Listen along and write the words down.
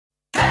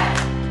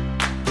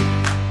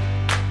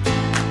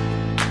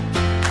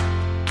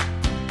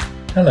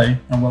Hello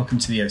and welcome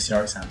to the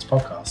OCR Exams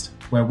podcast,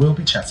 where we'll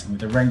be chatting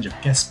with a range of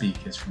guest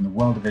speakers from the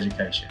world of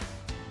education.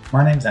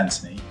 My name's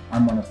Anthony,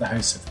 I'm one of the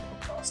hosts of the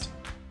podcast.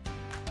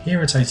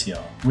 Here at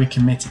OCR, we're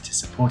committed to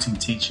supporting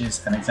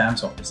teachers and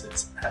exams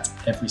officers at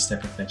every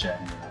step of their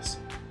journey with us.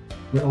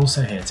 We're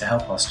also here to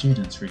help our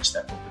students reach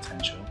their full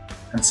potential,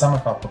 and some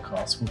of our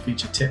podcasts will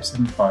feature tips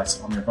and advice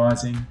on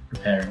revising,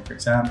 preparing for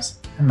exams,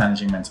 and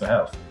managing mental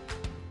health.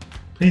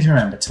 Please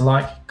remember to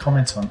like,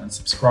 comment on and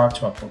subscribe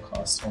to our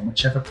podcasts on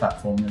whichever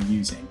platform you're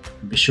using,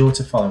 and be sure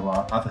to follow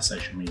our other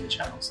social media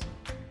channels.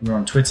 We're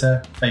on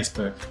Twitter,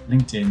 Facebook,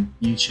 LinkedIn,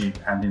 YouTube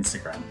and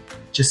Instagram.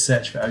 Just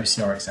search for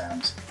OCR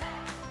Exams.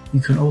 You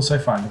can also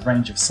find a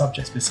range of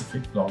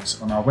subject-specific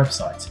blogs on our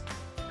website,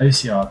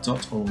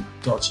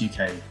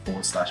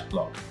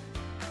 ocr.org.uk/blog.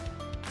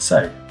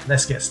 So,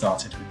 let's get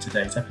started with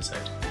today's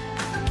episode.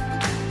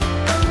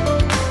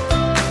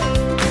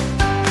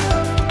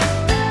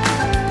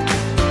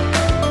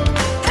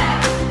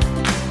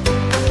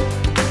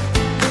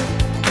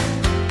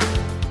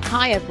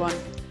 Hi everyone,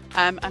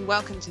 and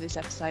welcome to this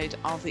episode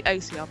of the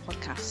OCR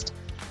podcast.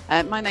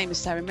 My name is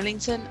Sarah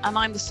Millington and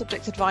I'm the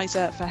Subject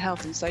Advisor for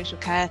Health and Social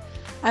Care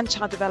and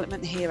Child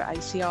Development here at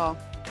OCR.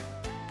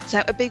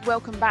 So a big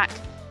welcome back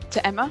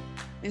to Emma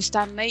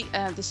Winstanley,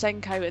 the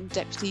SENCO and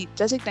Deputy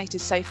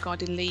Designated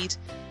Safeguarding Lead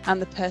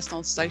and the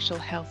Personal Social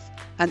Health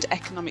and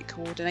Economic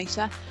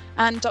Coordinator,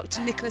 and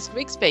Dr Nicholas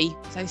Grigsby,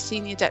 so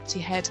Senior Deputy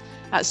Head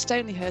at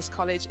Stonyhurst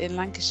College in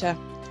Lancashire.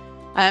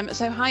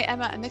 So hi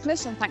Emma and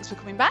Nicholas, and thanks for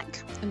coming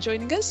back and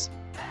joining us.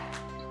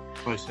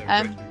 Hi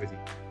Sarah, great to be with you.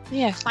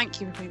 Yeah,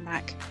 thank you for coming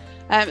back.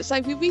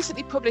 So we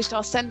recently published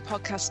our SEND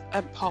podcast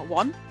part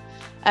 1,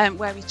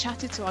 where we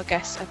chatted to our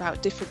guests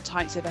about different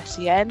types of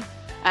SEN,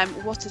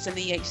 what is an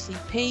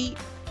EHCP,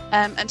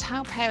 and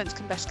how parents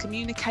can best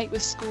communicate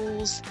with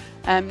schools.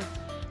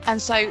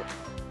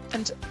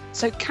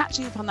 So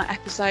catching up on that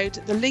episode,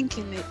 the link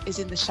is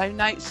in the show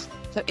notes.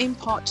 So in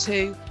part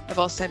 2 of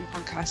our SEND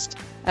podcast,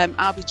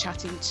 I'll be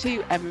chatting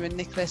to Emma and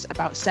Nicholas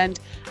about SEND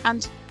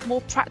and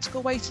more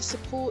practical ways to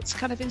support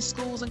kind of in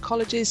schools and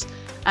colleges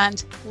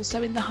and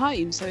also in the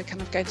home. So we're kind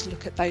of going to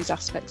look at those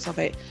aspects of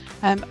it.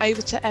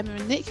 Over to Emma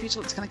and Nick, who'd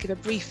want to kind of give a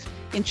brief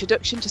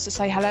introduction just to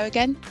say hello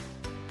again.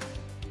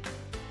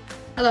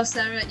 Hello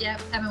Sarah,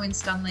 Emma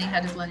Winstanley,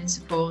 Head of Learning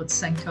Support,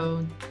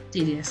 SENCO,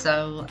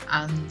 DDSL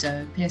and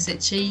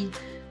PSHE.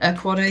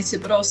 Coordinator,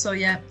 but also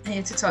here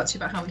to talk to you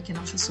about how we can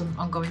offer some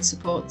ongoing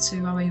support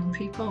to our young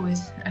people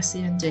with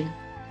SEND.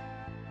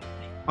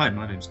 Hi,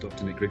 my name's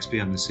Dr Nick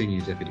Grigsby. I'm the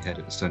Senior Deputy Head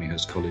at the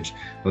Stonyhurst College,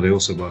 but I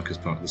also work as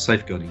part of the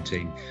safeguarding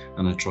team,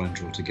 and I try and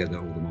draw together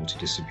all the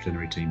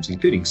multidisciplinary teams,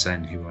 including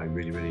SEND, who I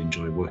really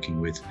enjoy working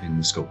with in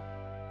the school.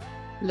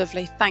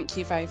 Lovely, thank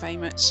you very, very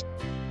much.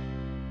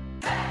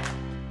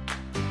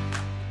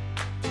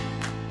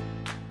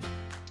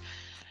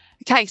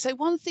 Okay, so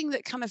one thing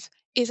that kind of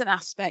is an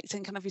aspect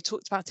and kind of we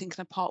talked about in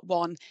kind of part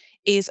 1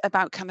 is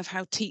about kind of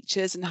how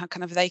teachers and how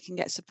kind of they can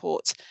get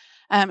support.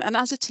 And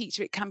as a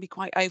teacher, it can be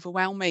quite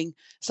overwhelming.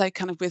 So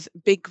kind of with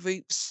big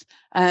groups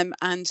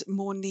and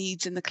more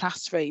needs in the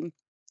classroom.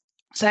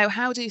 So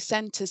how can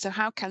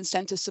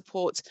centres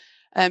support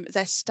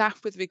their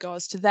staff with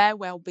regards to their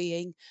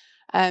well-being?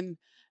 I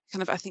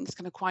think it's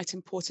kind of quite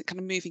important kind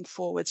of moving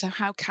forward. So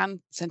how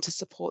can centres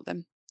support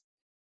them?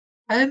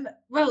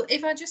 Well,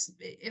 if I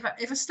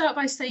start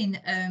by saying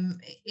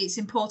it's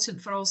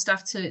important for all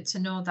staff to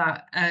know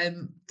that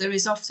there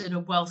is often a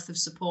wealth of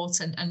support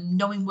and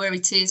knowing where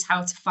it is,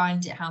 how to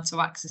find it, how to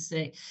access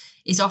it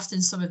is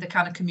often some of the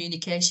kind of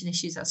communication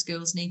issues that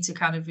schools need to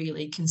kind of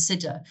really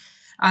consider.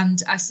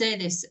 And I say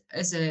this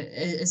as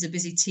a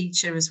busy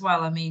teacher as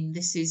well. I mean,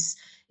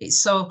 it's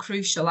so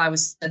crucial. I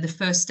was the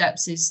first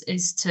steps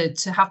is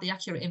to have the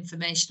accurate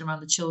information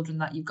around the children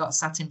that you've got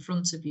sat in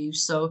front of you.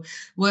 So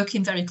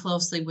working very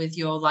closely with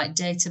your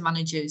data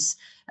managers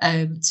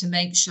to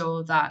make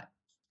sure that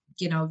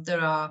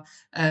there are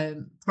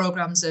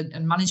programs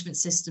and management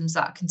systems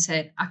that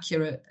contain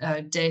accurate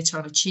data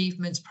on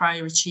achievements,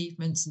 prior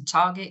achievements and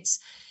targets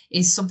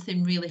is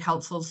something really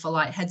helpful for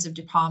heads of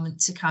department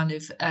to kind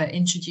of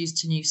introduce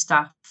to new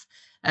staff.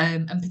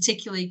 And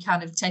particularly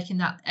kind of taking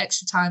that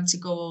extra time to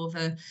go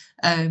over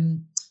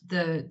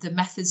the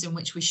methods in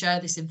which we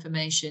share this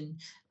information.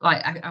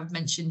 Like I've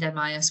mentioned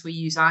MIS, we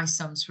use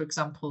ISAMS, for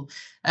example.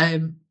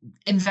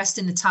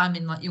 Investing the time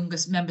in younger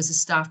members of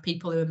staff,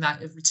 people who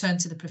might have returned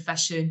to the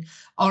profession,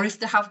 or if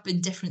there have been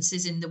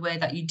differences in the way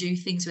that you do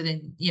things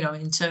within,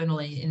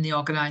 internally in the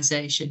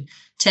organisation,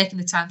 taking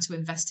the time to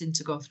invest in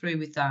to go through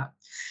with that.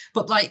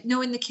 But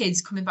knowing the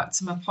kids, coming back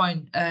to my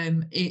point,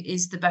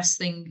 is the best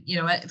thing,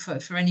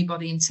 for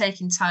anybody, and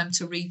taking time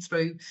to read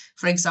through,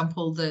 for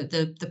example,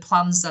 the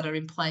plans that are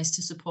in place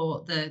to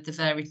support the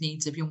varied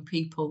needs of young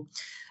people.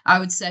 I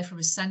would say from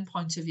a SEND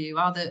point of view,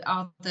 are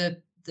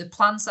the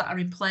plans that are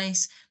in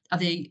place, are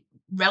they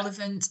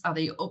relevant? Are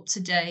they up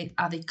to date?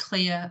 Are they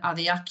clear? Are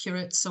they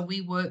accurate? So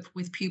we work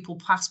with pupil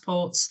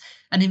passports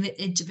and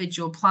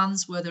individual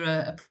plans where there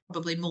are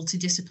probably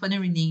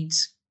multidisciplinary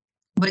needs.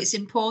 But it's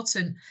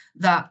important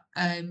that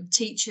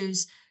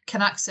teachers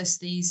can access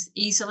these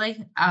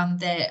easily, and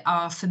they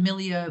are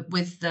familiar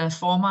with the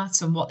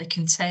format and what they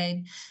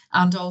contain,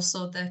 and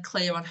also they're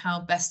clear on how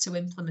best to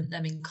implement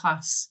them in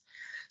class.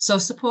 So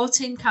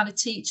supporting kind of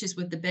teachers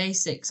with the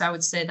basics, I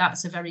would say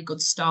that's a very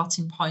good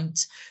starting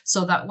point,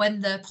 so that when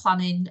they're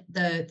planning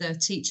the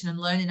teaching and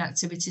learning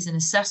activities and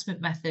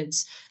assessment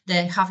methods,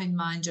 they have in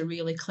mind a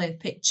really clear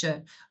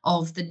picture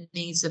of the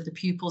needs of the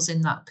pupils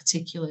in that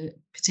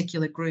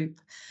particular group.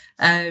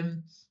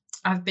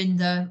 I've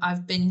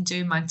been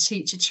doing my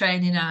teacher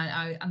training.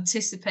 I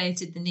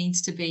anticipated the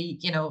needs to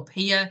be, up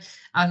here.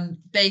 And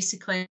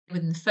basically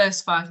within the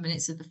first 5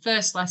 minutes of the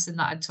first lesson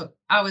that I took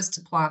hours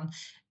to plan,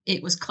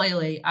 it was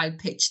clearly I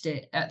pitched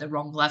it at the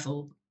wrong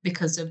level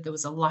because there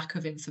was a lack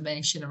of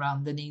information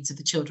around the needs of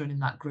the children in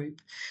that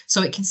group.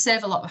 So it can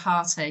save a lot of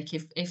heartache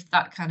if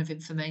that kind of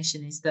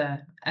information is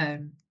there.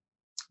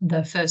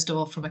 First of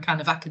all, from a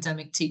kind of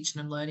academic teaching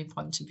and learning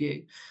point of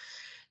view.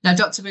 Now,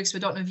 Dr. Briggs, I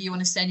don't know if you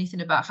want to say anything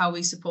about how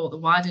we support the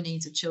wider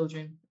needs of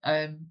children,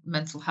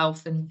 mental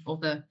health and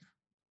other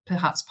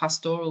perhaps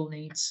pastoral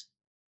needs.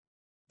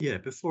 Yeah,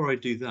 before I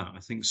do that, I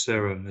think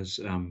Sarah has,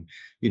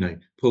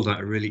 pulled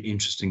out a really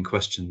interesting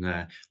question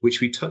there,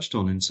 which we touched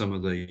on in some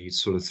of the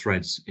sort of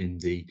threads in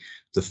the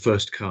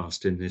first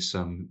cast in this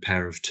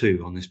pair of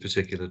two on this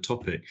particular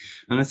topic.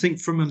 And I think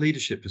from a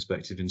leadership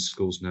perspective in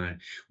schools now,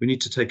 we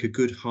need to take a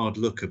good hard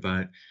look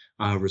about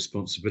our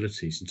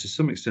responsibilities and to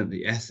some extent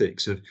the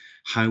ethics of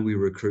how we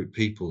recruit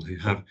people who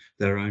have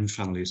their own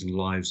families and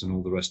lives and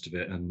all the rest of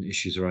it and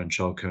issues around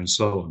childcare and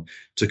so on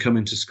to come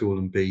into school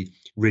and be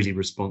really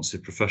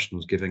responsive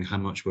professionals, given how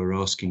much we're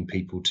asking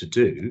people to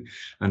do.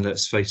 And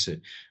let's face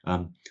it,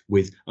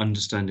 with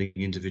understanding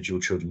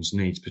individual children's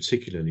needs,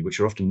 particularly,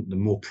 which are often the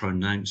more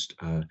pronounced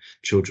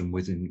children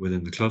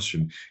within the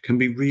classroom, can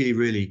be really,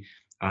 really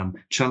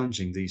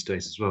challenging these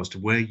days as well as to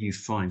where you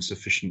find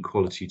sufficient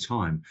quality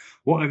time.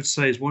 What I would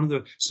say is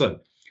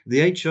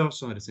the HR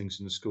side of things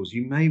in the schools,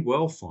 you may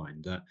well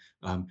find that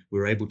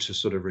we're able to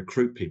sort of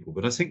recruit people,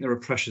 but I think there are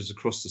pressures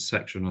across the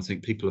sector, and I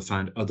think people have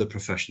found other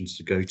professions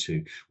to go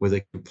to where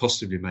they could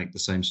possibly make the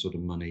same sort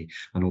of money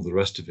and all the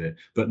rest of it,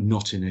 but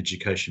not in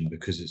education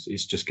because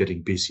it's just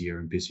getting busier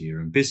and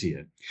busier and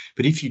busier.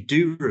 But if you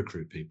do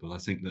recruit people, I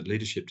think that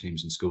leadership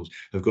teams in schools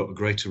have got a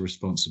greater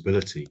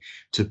responsibility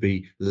to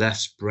be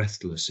less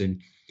breathless in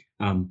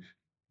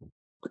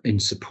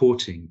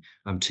supporting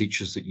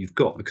teachers that you've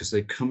got, because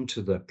they come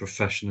to the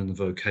profession and the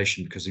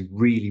vocation because they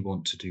really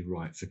want to do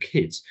right for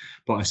kids.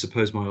 But I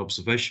suppose my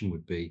observation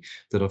would be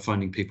that I'm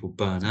finding people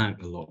burn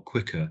out a lot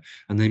quicker,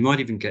 and they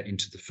might even get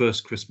into the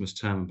first Christmas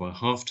term and by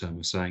half term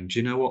are saying, do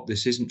you know what,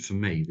 this isn't for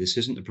me, this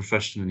isn't the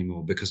profession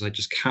anymore, because I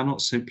just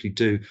cannot simply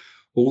do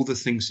all the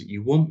things that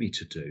you want me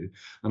to do,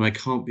 and I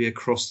can't be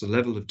across the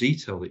level of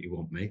detail that you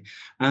want me,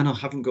 and I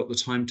haven't got the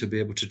time to be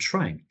able to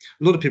train.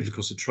 A lot of people, of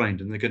course, are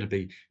trained and they're going to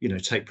be,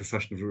 take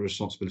professional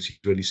responsibility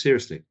really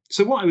seriously.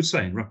 So what I would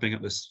say in wrapping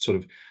up this sort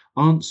of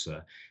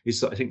answer is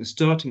that I think the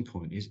starting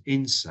point is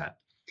inset.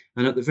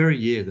 And at the very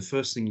year, the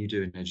first thing you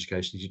do in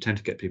education is you tend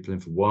to get people in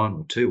for 1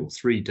 or 2 or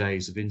 3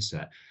 days of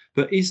inset.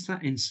 But is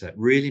that inset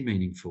really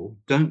meaningful?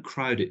 Don't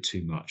crowd it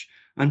too much,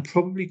 and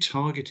probably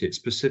target it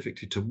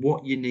specifically to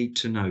what you need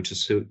to know to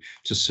suit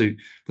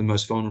the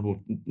most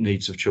vulnerable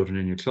needs of children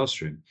in your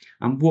classroom,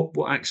 and what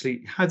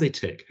actually, how they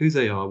tick, who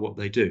they are, what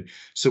they do.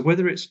 So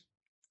whether it's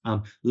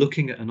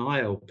looking at an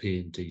ILP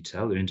in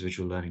detail, their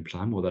individual learning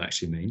plan, what that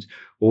actually means,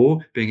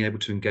 or being able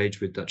to engage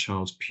with that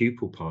child's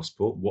pupil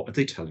passport. What are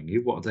they telling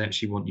you? What do they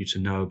actually want you to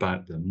know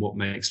about them? What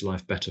makes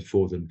life better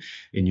for them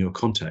in your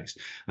context?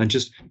 And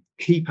just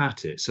keep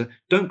at it. So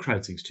don't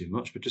crowd things too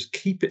much, but just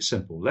keep it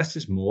simple. Less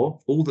is more.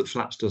 All that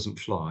flaps doesn't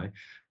fly.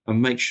 And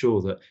make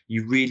sure that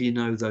you really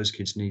know those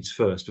kids' needs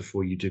first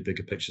before you do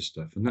bigger picture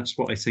stuff. And that's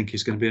what I think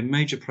is going to be a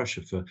major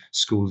pressure for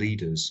school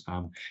leaders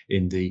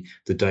in the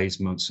days,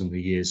 months and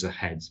the years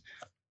ahead.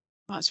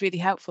 That's really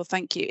helpful.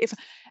 Thank you. If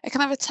I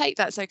can have a take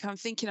that, so I'm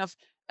thinking of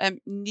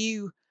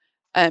new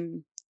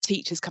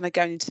teachers kind of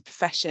going into the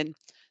profession.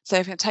 So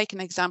if I take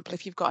an example,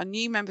 if you've got a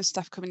new member of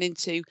staff coming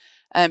into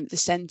the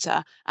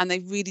centre and they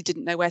really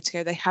didn't know where to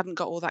go, they hadn't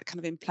got all that kind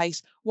of in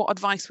place, what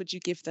advice would you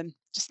give them?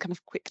 Just kind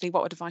of quickly,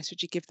 what advice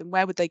would you give them?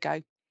 Where would they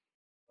go?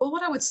 Well,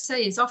 what I would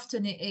say is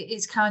often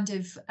it's kind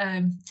of,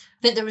 I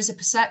think there is a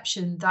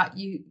perception that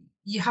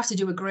you have to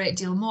do a great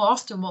deal more.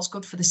 Often what's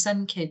good for the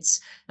SEND kids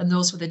and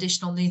those with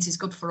additional needs is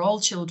good for all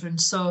children.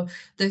 So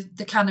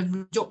the kind of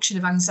reduction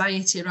of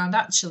anxiety around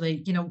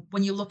actually,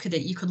 when you look at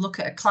it, you could look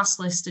at a class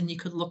list and you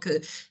could look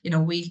at,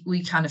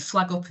 we kind of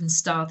flag up and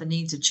star the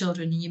needs of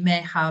children, and you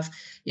may have,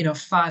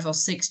 5 or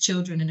 6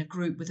 children in a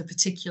group with a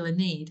particular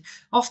need.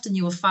 Often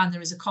you will find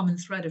there is a common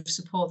thread of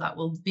support that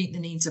will meet the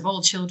needs of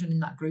all children in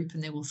that group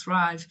and they will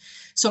thrive.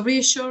 So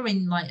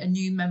reassuring like a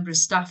new member of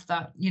staff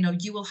that,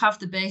 you will have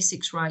the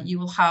basics right, you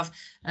will have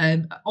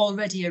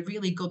already a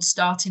really good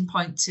starting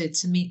point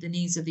to meet the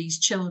needs of these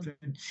children.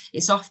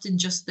 It's often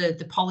just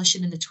the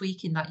polishing and the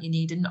tweaking that you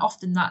need, and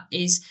often that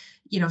is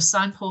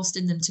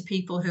signposting them to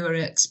people who are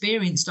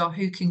experienced or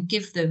who can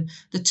give them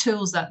the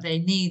tools that they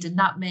need, and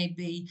that may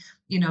be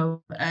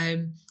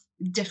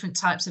different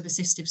types of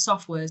assistive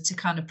software to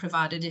kind of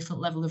provide a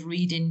different level of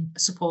reading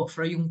support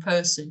for a young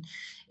person.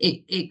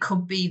 It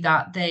could be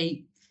that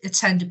they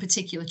attend a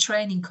particular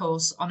training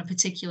course on a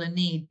particular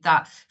need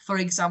that, for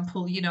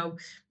example,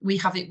 we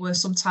have it where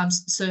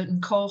sometimes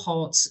certain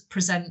cohorts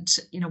present,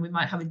 we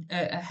might have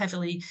a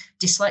heavily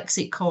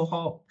dyslexic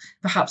cohort.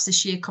 Perhaps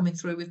this year coming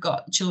through, we've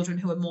got children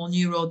who are more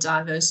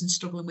neurodiverse and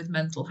struggling with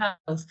mental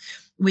health.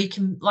 We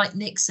can, like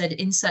Nick said,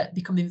 inset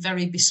becoming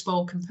very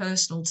bespoke and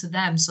personal to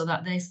them so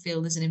that they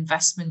feel there's an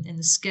investment in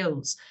the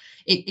skills.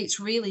 It's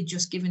really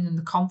just giving them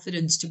the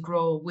confidence to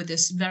grow with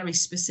this very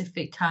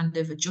specific kind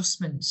of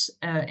adjustments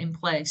in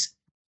place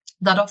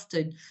that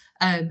often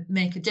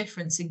make a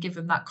difference and give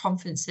them that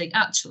confidence saying,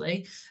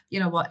 actually,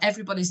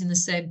 everybody's in the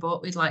same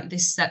boat with like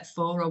this set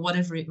 4 or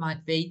whatever it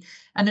might be.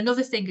 And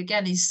another thing,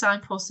 again, is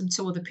signpost them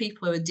to other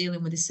people who are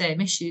dealing with the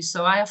same issues.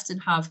 So I often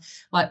have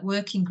like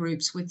working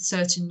groups with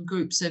certain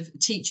groups of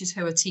teachers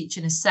who are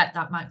teaching a set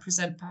that might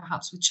present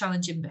perhaps with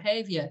challenging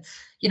behaviour.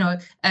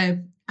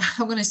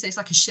 I'm going to say it's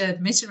like a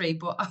shared misery,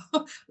 but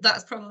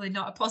that's probably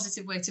not a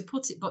positive way to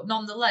put it. But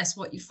nonetheless,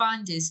 what you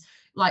find is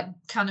like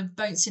kind of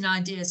bouncing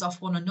ideas off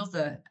one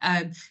another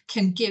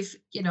can give,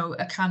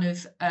 a kind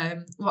of,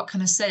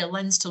 a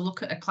lens to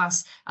look at a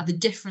class either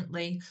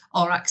differently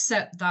or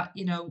accept that,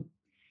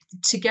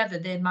 together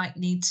they might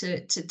need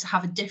to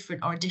have a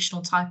different or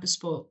additional type of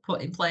sport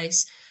put in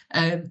place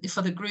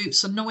for the group.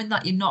 So knowing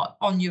that you're not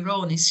on your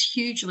own is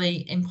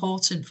hugely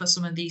important for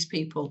some of these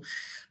people.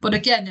 But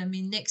again, I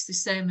mean, Nick's the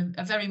same,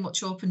 a very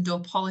much open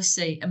door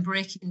policy and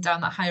breaking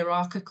down that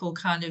hierarchical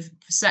kind of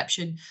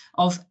perception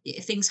of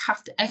things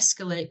have to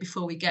escalate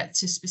before we get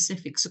to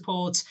specific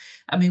support.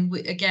 I mean,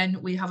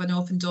 we have an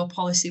open door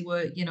policy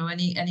where,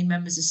 any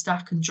members of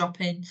staff can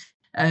drop in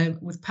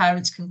with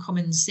parents can come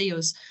in and see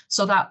us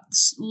so that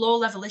low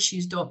level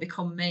issues don't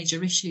become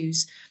major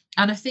issues.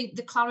 And I think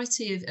the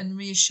clarity and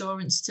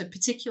reassurance to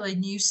particularly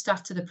new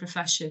staff to the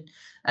profession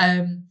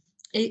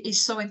it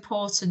is so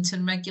important,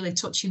 and regularly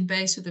touching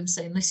base with them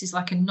saying this is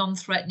like a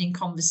non-threatening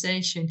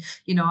conversation.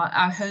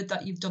 I heard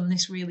that you've done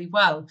this really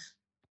well,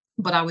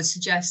 but I would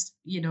suggest,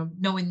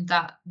 knowing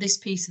that this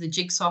piece of the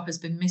jigsaw has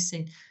been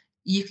missing,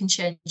 you can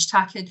change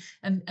tack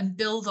and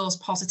build those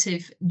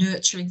positive,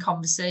 nurturing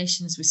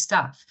conversations with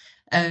staff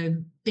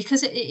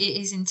because it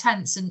is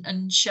intense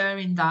and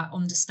sharing that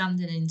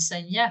understanding and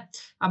saying, yeah,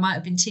 I might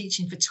have been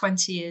teaching for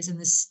 20 years and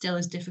this still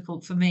is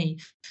difficult for me.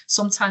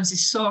 Sometimes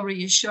it's so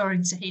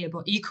reassuring to hear,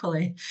 but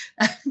equally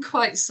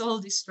quite soul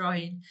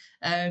destroying.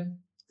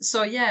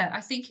 So yeah,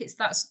 I think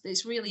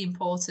it's really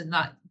important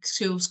that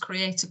schools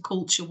create a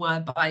culture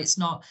whereby it's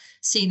not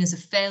seen as a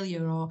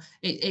failure or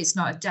it's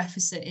not a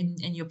deficit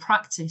in your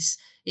practice.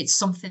 It's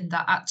something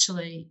that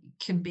actually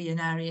can be an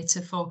area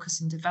to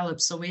focus and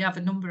develop. So we have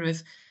a number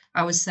of,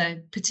 I would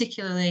say,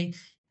 particularly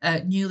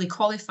newly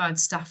qualified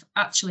staff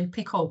actually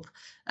pick up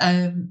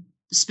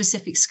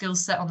specific skill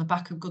set on the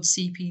back of good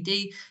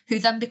CPD, who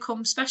then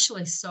become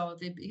specialists. So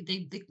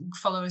they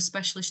follow a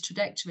specialist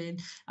trajectory,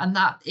 and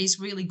that is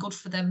really good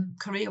for them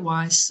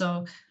career-wise.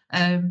 So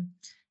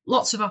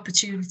lots of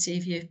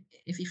opportunity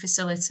if you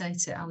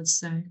facilitate it, I would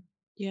say.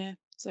 Yeah.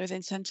 So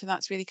within Centre,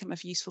 that's really kind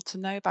of useful to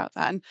know about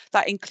that, and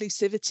that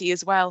inclusivity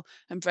as well,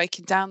 and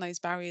breaking down those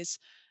barriers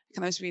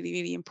kind of is really,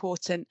 really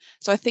important.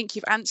 So I think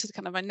you've answered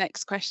kind of my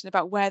next question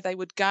about where they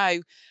would go,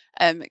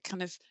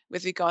 kind of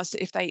with regards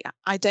to if they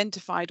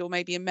identified, or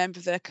maybe a member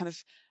of their kind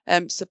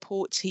of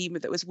support team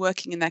that was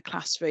working in their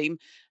classroom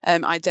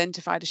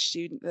identified a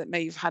student that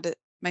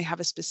may have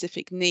a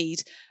specific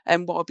need,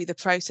 and what would be the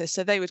process?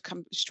 So they would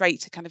come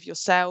straight to kind of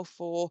yourself,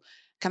 or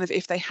kind of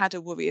if they had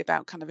a worry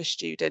about kind of a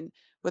student,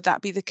 would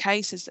that be the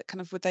case? Is that kind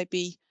of, would they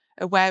be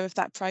aware of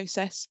that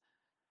process?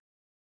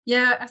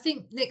 Yeah, I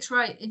think Nick's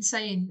right in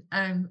saying,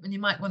 and you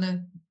might want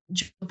to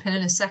jump in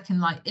a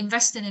second, like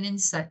investing in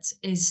inset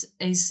is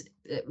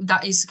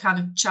that is kind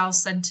of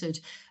child-centered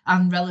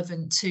and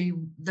relevant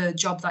to the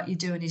job that you're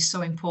doing is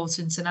so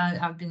important. And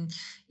I've been,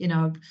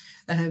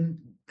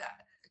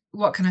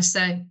 what can I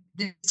say?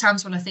 There's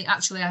times when I think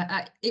actually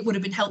it would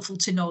have been helpful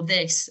to know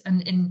this,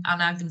 and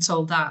I've been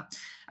told that.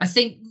 I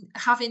think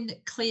having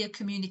clear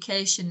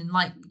communication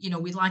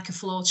and we like a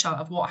flow chart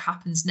of what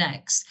happens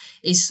next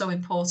is so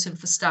important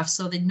for staff.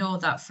 So they know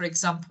that, for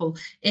example,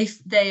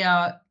 if they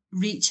are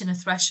reaching a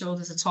threshold,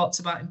 as I talked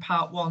about in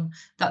part 1,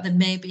 that there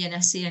may be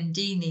an SEND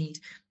need,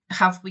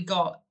 have we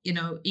got,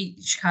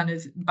 each kind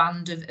of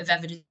band of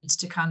evidence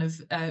to kind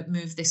of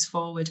move this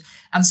forward,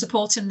 and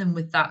supporting them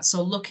with that.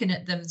 So looking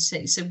at them,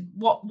 so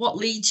what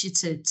leads you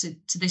to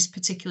this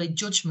particular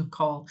judgment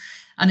call?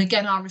 And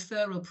again, our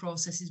referral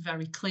process is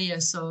very clear,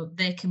 so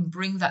they can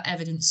bring that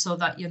evidence so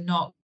that you're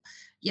not,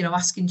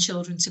 asking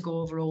children to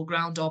go over old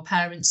ground or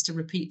parents to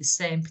repeat the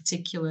same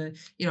particular,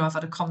 I've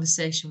had a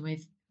conversation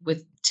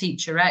with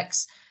teacher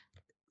X,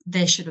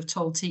 they should have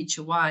told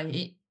teacher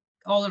Y.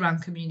 All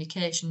around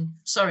communication.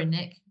 Sorry,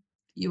 Nick,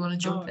 you want to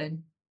jump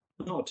in?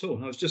 Not at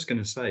all. I was just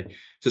going to say,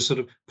 to sort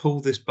of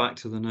pull this back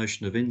to the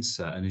notion of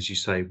inset, and as you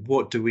say,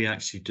 what do we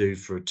actually do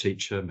for a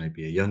teacher,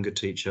 maybe a younger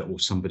teacher, or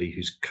somebody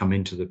who's come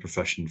into the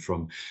profession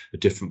from a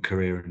different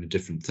career and a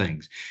different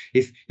things?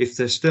 If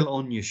they're still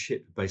on your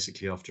ship,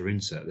 basically after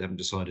inset, they haven't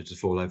decided to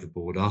fall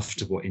overboard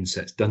after what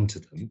inset's done to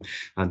them,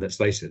 and let's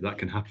face it, that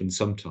can happen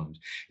sometimes.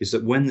 Is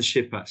that when the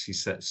ship actually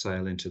sets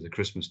sail into the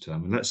Christmas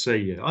term, and let's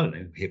say, I don't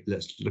know,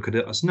 let's look at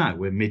it as now.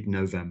 We're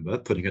mid-November,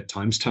 putting a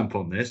timestamp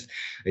on this.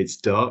 It's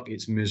dark,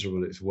 it's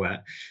miserable, it's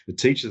wet, the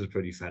teachers are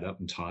pretty fed up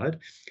and tired,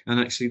 and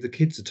actually the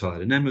kids are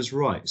tired, and Emma's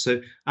right.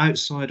 So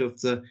outside of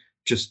the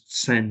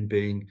just SEN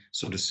being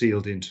sort of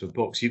sealed into a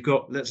box, you've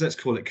got, let's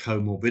call it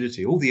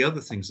comorbidity, all the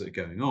other things that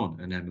are going on,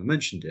 and Emma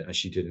mentioned it as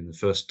she did in the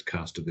first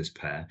cast of this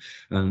pair,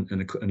 and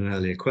an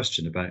earlier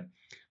question about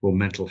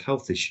mental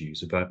health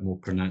issues, about more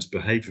pronounced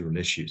behavioural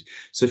issues.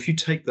 So if you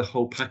take the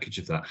whole package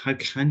of that, how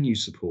can you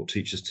support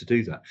teachers to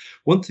do that?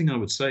 One thing I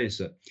would say is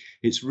that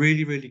it's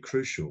really, really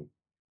crucial,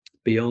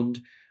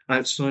 beyond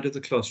outside of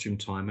the classroom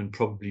time, and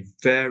probably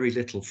very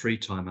little free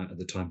time out of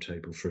the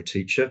timetable for a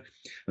teacher,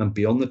 and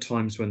beyond the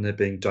times when they're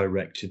being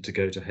directed to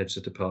go to heads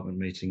of department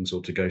meetings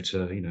or to go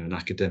to an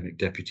academic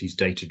deputy's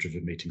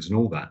data-driven meetings and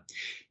all that,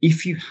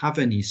 if you have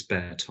any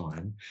spare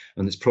time,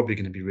 and it's probably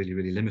going to be really,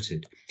 really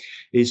limited,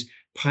 is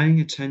paying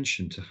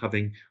attention to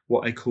having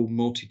what I call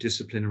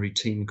multidisciplinary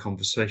team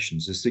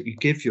conversations. Is that you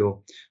give your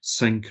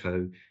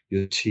SENCO,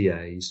 your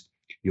TAs,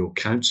 your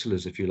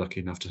counsellors, if you're lucky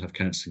enough to have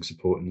counselling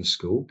support in the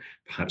school,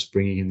 perhaps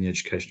bringing in the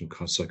educational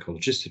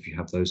psychologist if you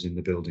have those in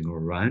the building or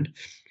around,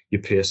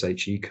 your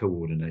PSHE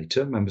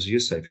coordinator, members of your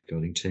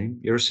safeguarding team,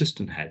 your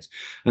assistant heads,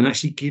 and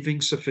actually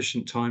giving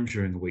sufficient time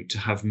during the week to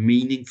have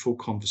meaningful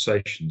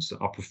conversations that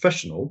are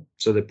professional,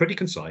 so they're pretty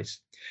concise,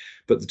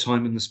 but the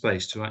time and the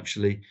space to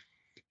actually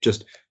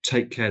just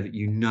take care that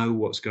you know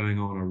what's going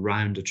on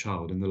around a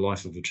child, in the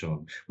life of a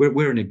child.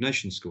 We're an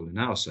Ignatian school in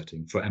our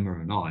setting for Emma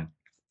and I,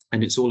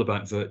 and it's all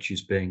about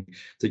virtues being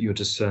that you're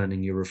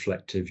discerning, you're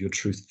reflective, you're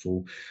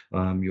truthful,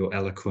 you're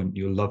eloquent,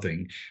 you're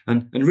loving.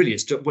 And really,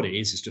 it's just, what it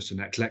is just an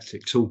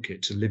eclectic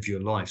toolkit to live your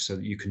life so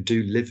that you can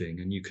do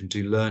living and you can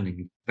do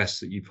learning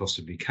best that you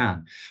possibly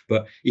can.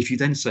 But if you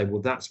then say,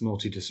 well, that's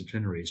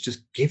multidisciplinary, it's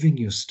just giving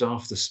your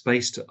staff the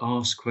space to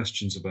ask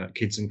questions about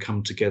kids and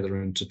come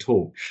together and to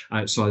talk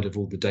outside of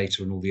all the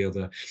data and all the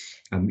other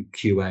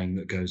QAing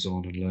that goes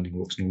on and learning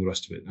walks and all the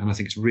rest of it. And I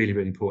think it's really,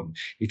 really important.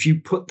 If you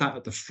put that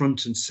at the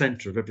front and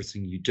centre of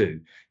everything you do,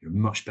 you're a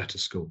much better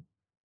school.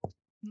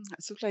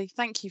 That's lovely.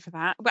 Thank you for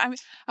that. But I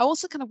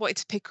also kind of wanted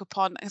to pick up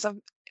on, because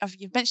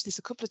you've mentioned this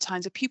a couple of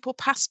times, a pupil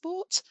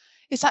passport.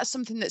 Is that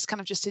something that's kind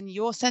of just in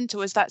your centre,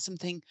 or is that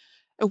something?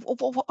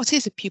 What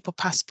is a pupil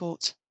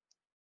passport?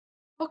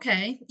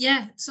 Okay,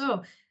 yeah.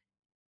 So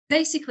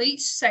basically,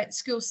 each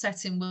school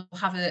setting will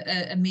have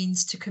a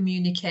means to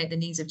communicate the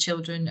needs of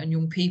children and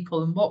young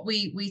people. And what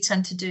we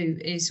tend to do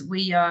is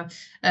we are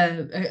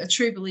a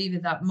true believer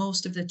that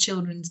most of the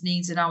children's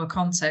needs in our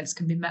context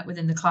can be met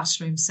within the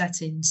classroom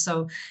setting.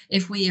 So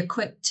if we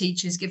equip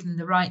teachers, give them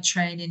the right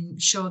training,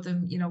 show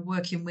them,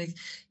 working with,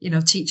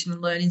 teaching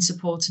and learning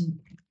support, and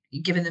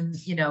giving them,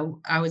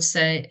 I would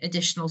say,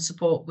 additional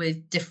support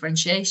with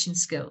differentiation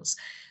skills,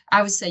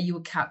 I would say you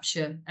would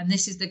capture, and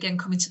this is again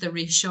coming to the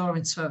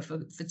reassurance for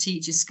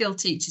teachers. Skilled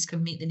teachers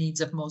can meet the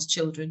needs of most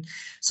children.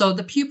 So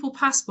the pupil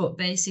passport,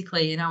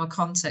 basically, in our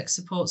context,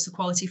 supports the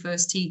quality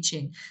first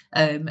teaching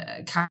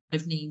kind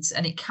of needs,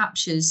 and it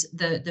captures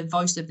the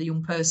voice of the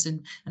young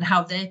person and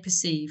how they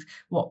perceive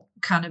what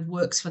kind of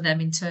works for them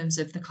in terms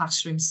of the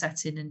classroom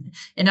setting. And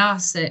in our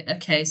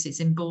case, it's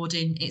in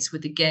boarding, it's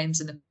with the games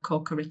and the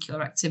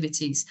co-curricular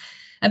activities.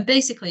 And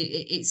basically,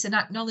 it's an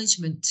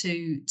acknowledgement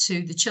to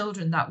the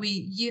children that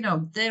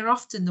they're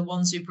often the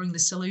ones who bring the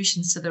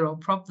solutions to their own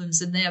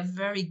problems, and they are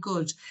very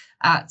good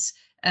at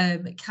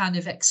kind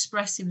of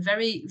expressing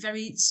very,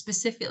 very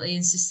specifically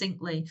and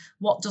succinctly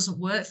what doesn't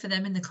work for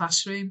them in the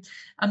classroom.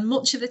 And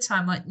much of the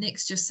time, like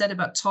Nick's just said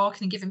about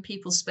talking and giving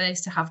people space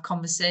to have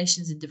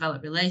conversations and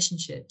develop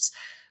relationships,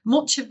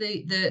 much of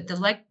the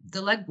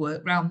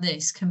legwork around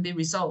this can be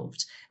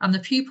resolved, and the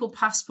pupil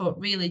passport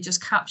really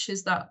just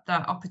captures that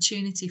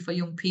opportunity for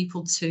young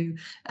people to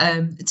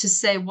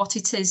say what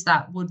it is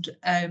that would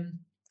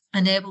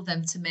enable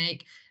them to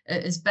make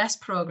as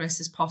best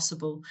progress as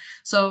possible.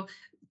 So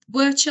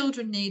where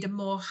children need a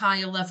more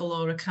higher level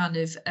or a kind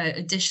of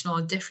additional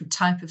or different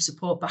type of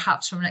support,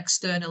 perhaps from an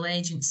external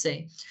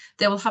agency,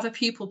 they will have a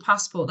pupil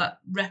passport that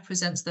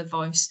represents their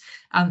voice,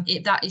 and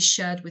that is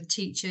shared with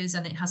teachers,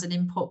 and it has an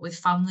input with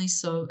families,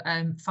 so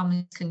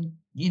families can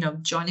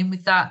join in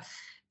with that.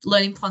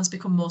 Learning plans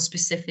become more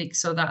specific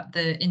so that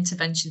the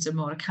interventions are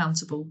more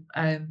accountable.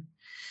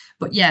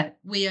 But yeah,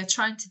 we are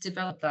trying to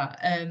develop that,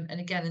 and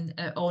again,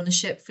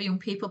 ownership for young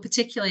people,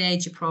 particularly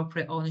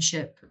age-appropriate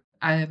ownership.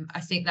 I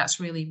think that's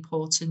really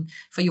important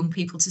for young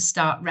people to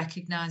start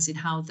recognising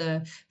how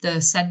the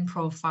SEN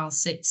profile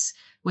sits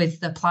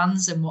with the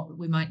plans and what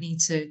we might need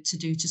to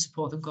do to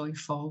support them going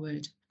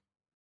forward.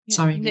 Yeah,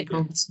 Sorry, Nick.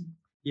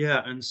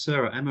 Yeah, and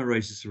Sarah, Emma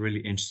raises a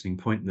really interesting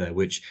point there,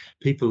 which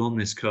people on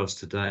this cast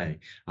today,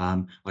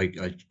 I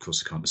of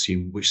course I can't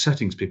assume which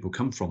settings people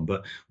come from,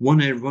 but one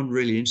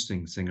really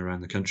interesting thing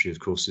around the country, of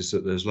course, is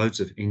that there's loads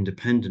of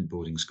independent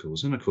boarding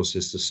schools, and of course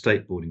there's the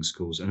state boarding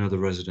schools and other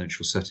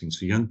residential settings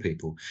for young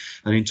people.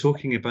 And in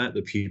talking about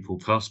the pupil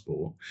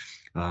passport,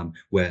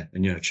 where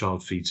a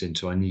child feeds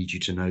into "I need you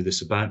to know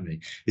this about me,"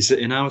 is that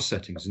in our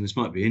settings, and this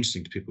might be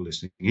interesting to people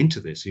listening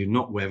into this who've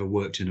not ever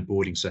worked in a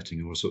boarding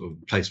setting or a sort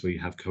of place where you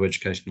have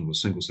co-educational or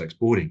single-sex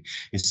boarding,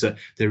 is that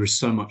there is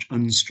so much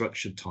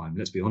unstructured time,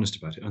 let's be honest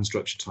about it,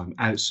 unstructured time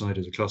outside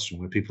of the classroom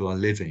where people are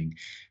living,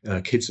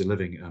 kids are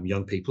living,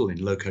 young people in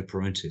loco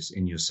parentis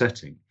in your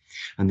setting.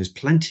 And there's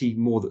plenty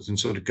more that can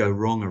sort of go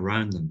wrong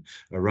around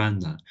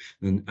that.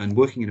 And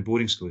working in a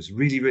boarding school is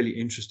really, really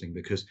interesting,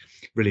 because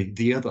really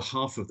the other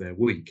half of their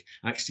week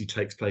actually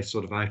takes place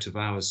sort of out of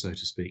hours, so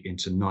to speak,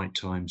 into night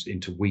times,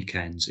 into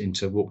weekends,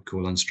 into what we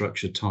call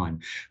unstructured time.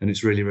 And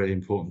it's really, really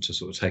important to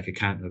sort of take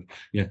account of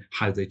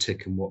how they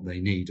tick and what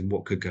they need and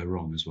what could go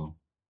wrong as well.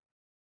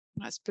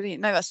 That's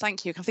brilliant. No,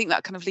 thank you. I think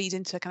that kind of leads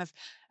into kind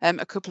of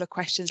a couple of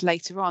questions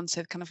later on.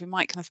 So kind of we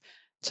might kind of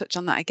touch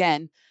on that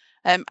again.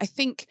 I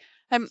think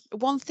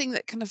one thing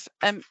that kind of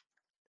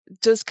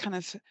does kind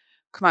of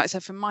come out,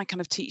 so from my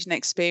kind of teaching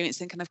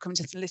experience and kind of coming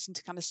to listen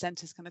to kind of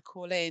centres kind of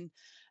call in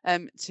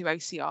to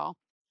OCR,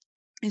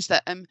 is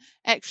that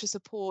extra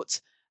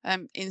support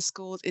in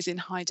schools is in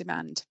high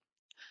demand,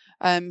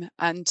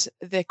 and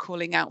they're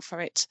calling out for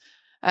it.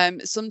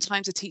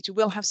 Sometimes a teacher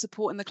will have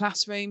support in the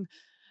classroom.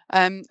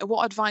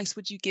 What advice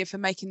would you give for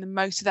making the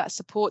most of that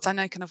support? I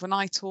know kind of when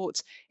I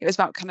taught, it was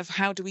about kind of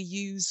how do we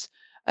use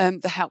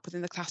the help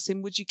within the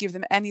classroom. Would you give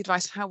them any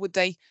advice? How would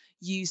they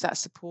use that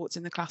support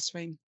in the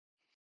classroom?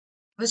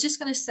 I was just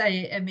going to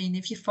say, I mean,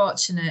 if you're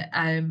fortunate,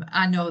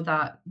 I know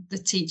that the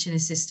teaching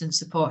assistant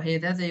support here,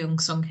 they're the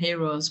unsung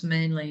heroes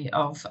mainly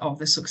of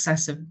the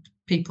success of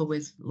people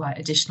with like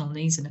additional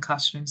needs in a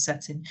classroom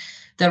setting.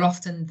 They're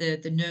often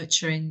the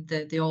nurturing,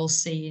 the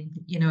all-seeing,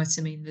 you know what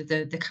I mean,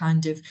 the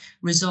kind of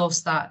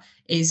resource that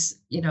is,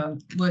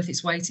 worth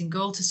its weight in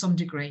gold to some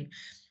degree.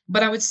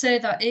 But I would say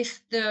that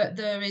if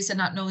there is an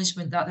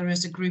acknowledgement that there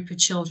is a group of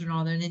children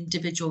or an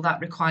individual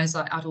that requires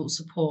like adult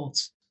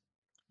support,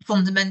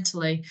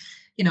 fundamentally,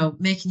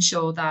 making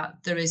sure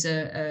that there is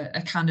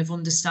a kind of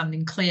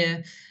understanding,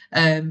 clear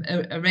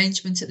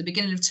arrangement at the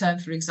beginning of term,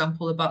 for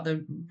example, about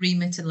the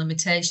remit and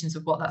limitations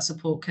of what that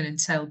support can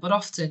entail. But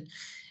often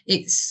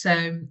it's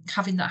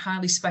having that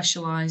highly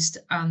specialised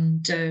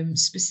and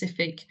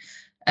specific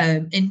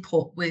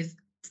input with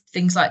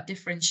things like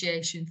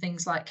differentiation,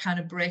 things like kind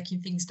of breaking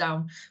things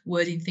down,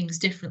 wording things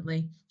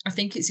differently. I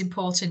think it's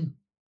important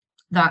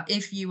that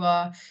if you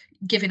are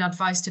giving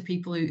advice to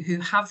people who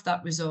have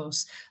that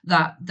resource,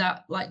 that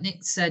like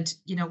Nick said,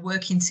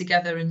 working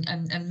together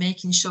and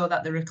making sure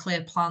that there are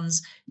clear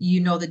plans,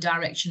 the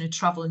direction of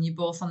travel, and you're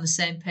both on the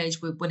same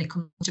page when it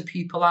comes to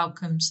pupil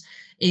outcomes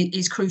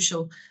is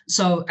crucial.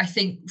 So I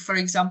think, for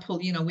example,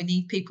 we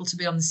need people to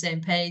be on the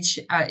same page.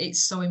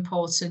 It's so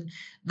important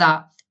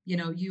that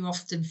you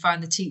often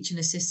find the teaching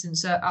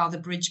assistants are the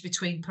bridge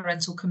between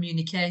parental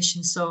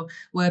communication. So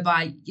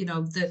whereby,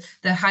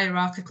 the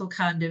hierarchical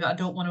kind of, I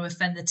don't want to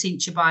offend the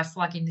teacher by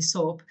flagging this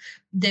up,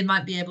 they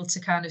might be able to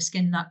kind of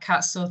skin that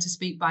cat, so to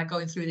speak, by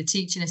going through the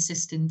teaching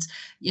assistant,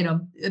 a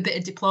bit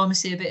of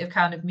diplomacy, a bit of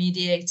kind of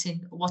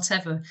mediating,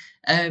 whatever.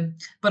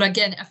 But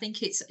again, I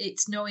think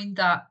it's knowing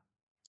that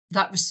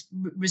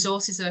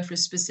resources are for a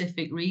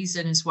specific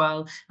reason as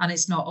well, and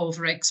it's not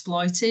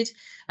overexploited.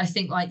 I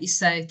think, like you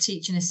say,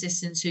 teaching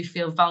assistants who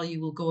feel value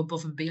will go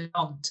above and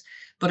beyond.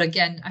 But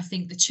again, I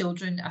think the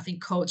children,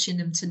 coaching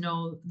them to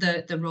know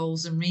the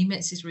roles and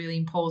remits is really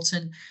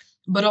important.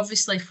 But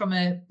obviously,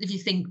 if you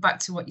think back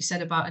to what you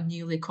said about a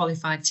newly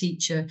qualified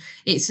teacher,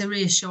 it's a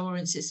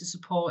reassurance, it's a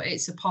support,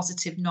 it's a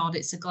positive nod,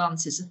 it's a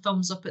glance, it's a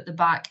thumbs up at the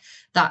back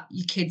that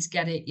your kids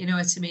get it, you know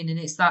what I mean? And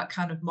it's that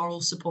kind of moral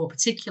support,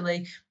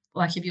 particularly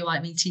like if you're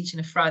like me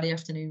teaching a Friday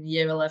afternoon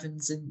year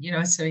 11s,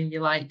 and so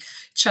you're like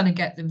trying to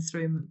get them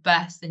through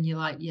Macbeth, and you're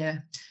like,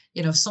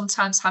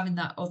 sometimes having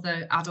that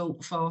other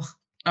adult for,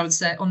 I would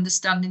say,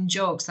 understanding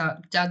jokes,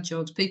 that dad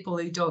jokes, people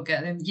who don't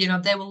get them,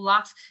 they will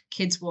laugh,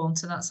 kids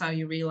won't, and that's how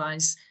you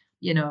realise,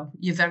 you're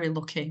very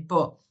lucky.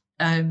 But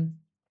I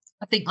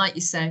think, like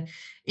you say,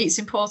 it's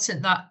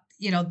important that,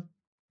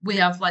 we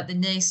have like the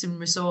NASEN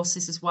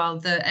resources as well,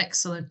 the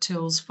excellent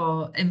tools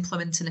for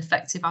implementing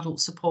effective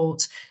adult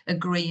support.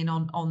 Agreeing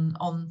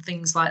on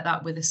things like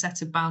that with a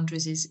set of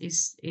boundaries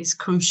is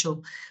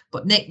crucial.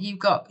 But Nick, you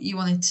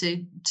wanted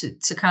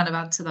to kind of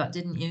add to that,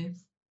 didn't you?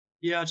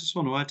 Yeah, I just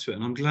want to add to it,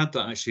 and I'm glad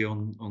that actually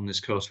on this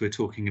cast we're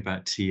talking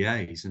about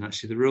TAs and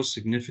actually the real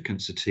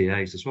significance of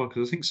TAs as well,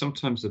 because I think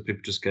sometimes that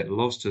people just get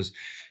lost as,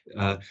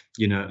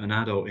 an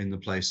adult in the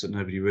place that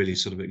nobody really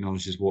sort of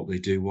acknowledges what they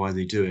do, why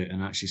they do it,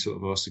 and actually sort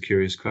of ask the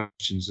curious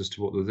questions as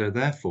to what they're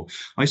there for.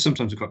 I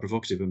sometimes am quite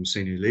provocative in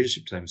senior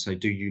leadership team and say,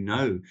 "Do you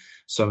know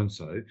so and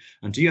so,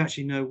 and do you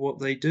actually know what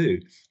they do?"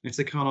 If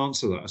they can't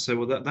answer that, I say,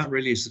 well, that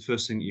really is the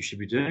first thing that you should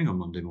be doing on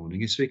Monday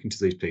morning, is speaking to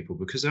these people,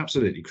 because they're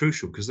absolutely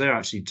crucial, because they're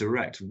actually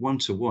direct,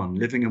 one-to-one,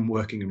 living and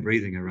working and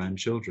breathing around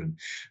children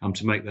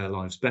to make their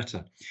lives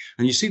better.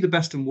 And you see the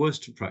best and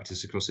worst of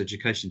practice across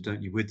education,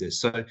 don't you, with this?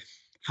 So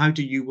how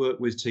do you work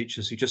with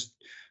teachers who just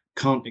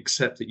can't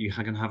accept that you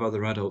can have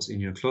other adults in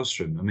your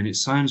classroom? I mean, it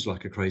sounds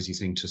like a crazy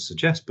thing to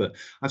suggest, but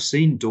I've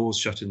seen doors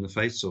shut in the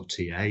face of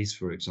TAs,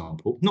 for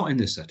example, not in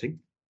this setting,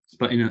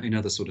 but in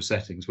other sort of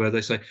settings where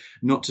they say,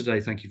 "Not today,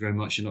 thank you very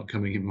much, you're not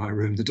coming in my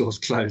room, the door's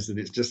closed," and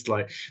it's just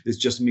like, "There's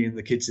just me and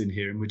the kids in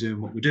here and we're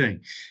doing what we're doing."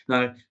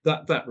 Now,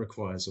 that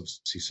requires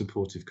obviously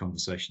supportive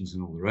conversations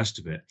and all the rest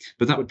of it,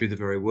 but that would be the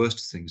very worst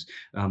of things,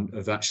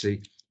 of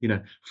actually,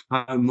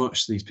 how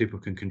much these people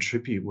can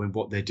contribute when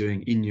what they're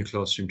doing in your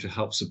classroom to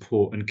help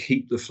support and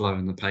keep the flow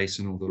and the pace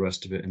and all the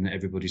rest of it, and that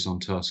everybody's on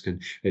task and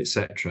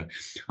etc.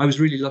 I was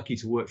really lucky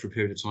to work for a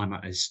period of time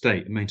at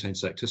a maintained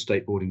sector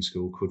state boarding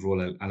school called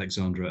Royal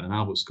Alexandra and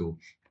Albert School,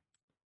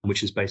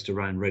 which is based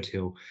around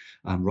Redhill,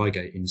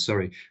 Reigate in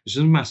Surrey, which is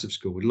a massive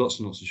school with lots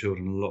and lots of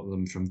children, a lot of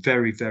them from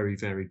very, very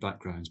varied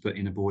backgrounds, but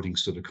in a boarding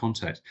sort of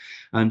context.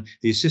 And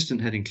the assistant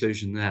head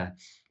inclusion there,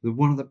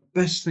 one of the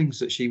best things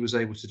that she was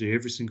able to do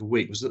every single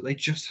week was that they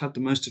just had the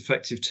most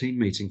effective team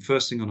meeting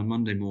first thing on a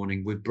Monday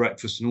morning with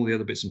breakfast and all the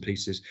other bits and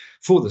pieces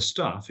for the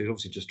staff who'd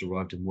obviously just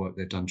arrived in work,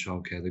 they'd done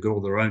childcare, they've got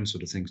all their own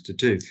sort of things to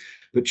do,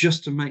 but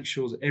just to make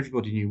sure that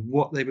everybody knew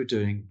what they were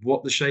doing,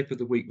 what the shape of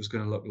the week was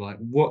going to look like,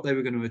 what they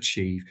were going to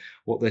achieve,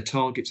 what their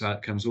targets,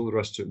 outcomes, all the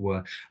rest of it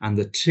were, and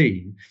the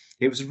team.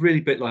 It was a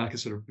really bit like a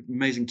sort of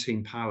amazing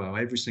team powwow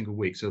every single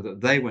week, so that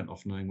they went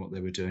off knowing what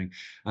they were doing,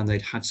 and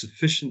they'd had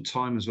sufficient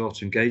time as well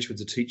to engage with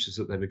the teachers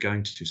that they were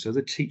going to, so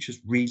the teachers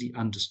really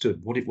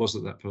understood what it was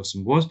that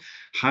person was,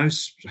 how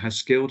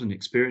skilled and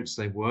experienced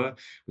they were,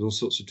 with all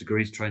sorts of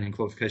degrees, training,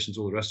 qualifications,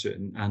 all the rest of it,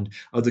 and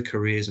other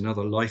careers and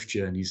other life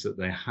journeys that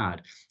they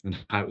had, and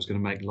how it was going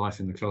to make life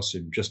in the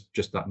classroom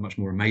just that much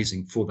more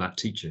amazing for that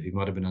teacher who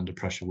might have been under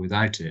pressure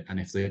without it, and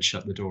if they had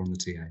shut the door on the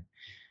TA.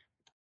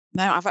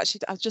 No, I was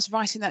just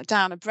writing that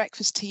down. A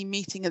breakfast team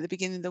meeting at the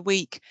beginning of the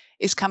week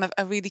is kind of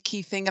a really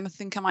key thing, and I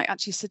think I might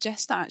actually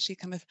suggest that. Actually,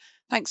 kind of,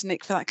 thanks,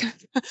 Nick, for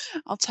that.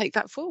 I'll take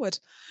that forward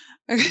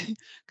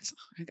because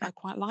I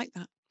quite like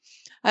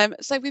that.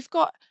 So we've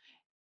got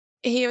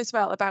here as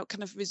well about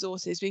kind of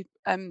resources. We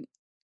in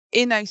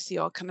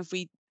OCR kind of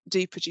we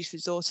do produce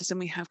resources, and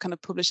we have kind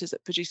of publishers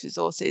that produce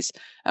resources.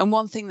 And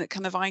one thing that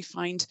kind of I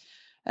find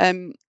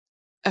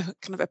a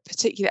kind of a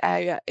particular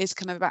area is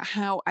kind of about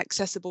how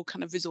accessible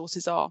kind of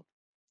resources are.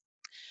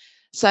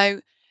 So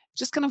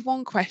just kind of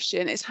one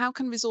question is, how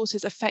can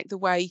resources affect the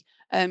way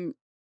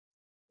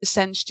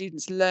SEND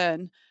students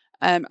learn?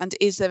 And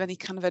is there any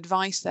kind of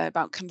advice there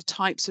about kind of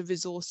types of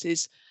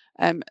resources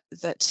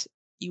that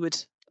you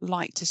would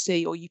like to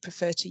see or you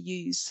prefer to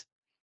use?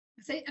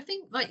 I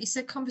think, like you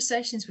said,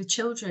 conversations with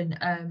children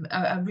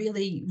are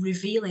really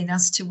revealing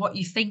as to what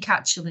you think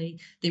actually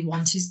they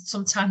want is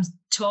sometimes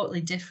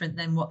totally different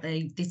than what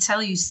they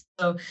tell you.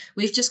 So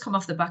we've just come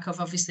off the back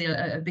of obviously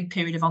a big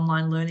period of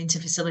online learning to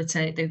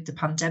facilitate the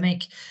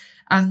pandemic.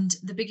 And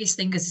the biggest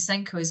thing as a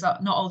SENCO is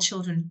that not all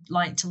children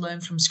like to learn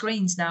from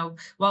screens. Now,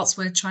 whilst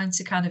we're trying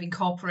to kind of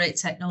incorporate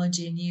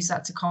technology and use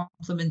that to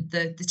complement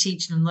the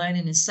teaching and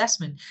learning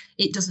assessment,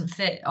 it doesn't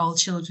fit all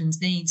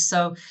children's needs.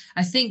 So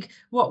I think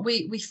what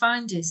we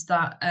find is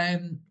that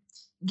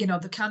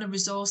the kind of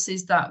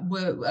resources that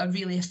are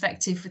really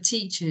effective for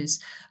teachers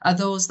are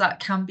those that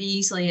can be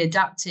easily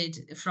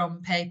adapted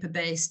from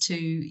paper-based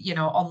to,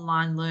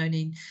 online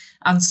learning.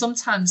 And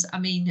sometimes, I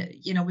mean,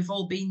 we've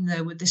all been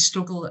there with the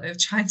struggle of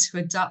trying to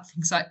adapt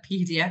things like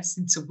PDFs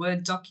into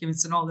Word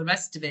documents and all the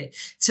rest of it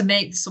to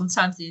make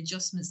sometimes the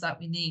adjustments that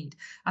we need.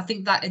 I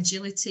think that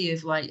agility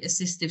of like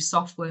assistive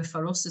software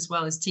for us as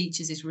well as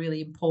teachers is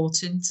really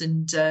important.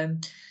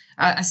 And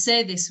I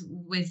say this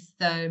with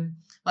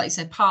like you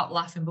said, part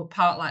laughing, but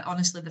part like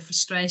honestly, the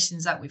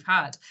frustrations that we've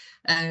had,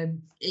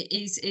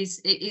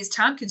 it is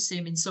time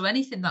consuming. So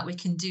anything that we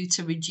can do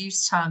to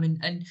reduce time,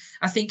 and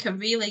I think a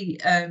really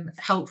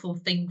helpful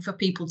thing for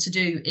people to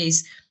do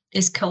is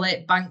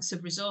collate banks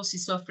of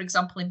resources. So, for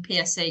example, in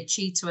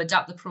PSHE, to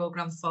adapt the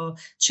programme for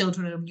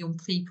children and young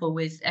people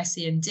with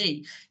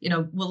SEND,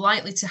 we're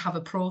likely to have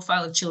a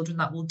profile of children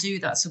that will do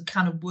that. So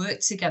kind of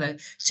work together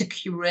to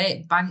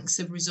curate banks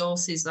of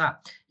resources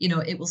that,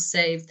 it will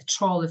save the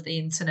trawl of the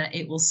internet.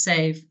 It will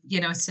save,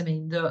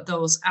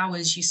 those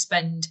hours you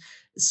spend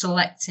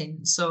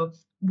selecting. So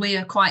we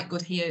are quite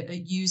good here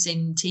at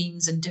using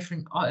Teams and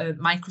different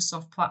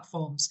Microsoft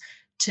platforms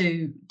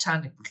to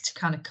kind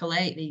of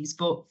collate these.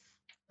 But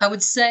I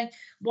would say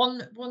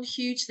one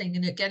huge thing,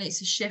 and again,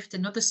 it's a shift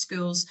in other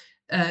schools,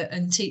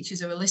 and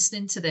teachers who are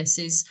listening to this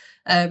is,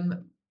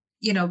 the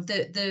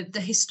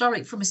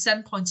historic, from a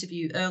SEND point of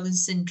view, Irlen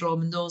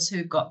syndrome and those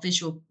who've got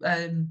visual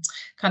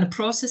kind of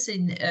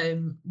processing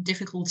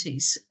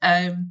difficulties.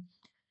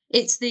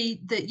 It's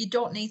that you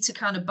don't need to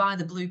kind of buy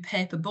the blue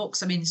paper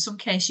books. I mean, in some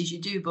cases you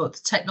do, but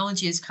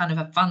technology has kind of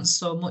advanced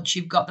so much.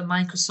 You've got the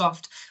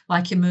Microsoft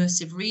like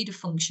immersive reader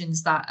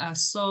functions that are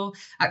so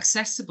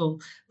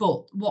accessible.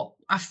 But what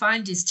I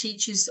find is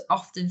teachers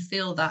often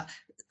feel that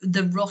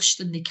they're rushed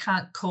and they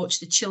can't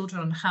coach the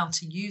children on how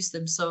to use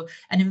them. So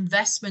an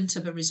investment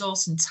of a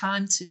resource and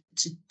time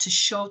to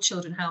show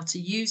children how to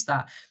use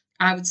that,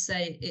 I would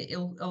say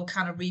it'll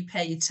kind of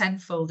repay you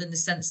tenfold, in the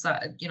sense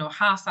that,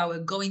 half hour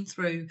going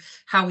through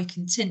how we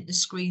can tint the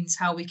screens,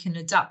 how we can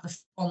adapt the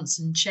fonts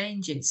and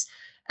changes.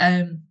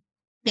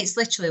 It's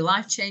literally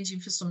life-changing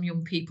for some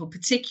young people,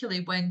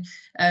 particularly when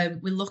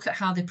we look at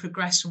how they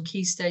progress from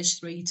Key Stage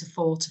 3 to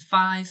 4 to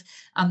 5,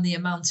 and the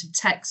amount of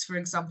text, for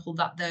example,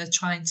 that they're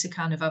trying to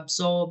kind of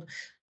absorb.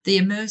 The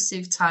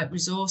immersive type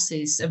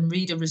resources and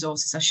reader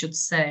resources, I should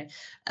say,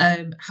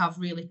 have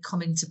really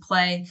come into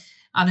play.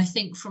 And I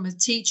think from a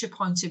teacher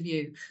point of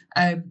view,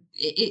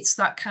 it's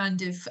that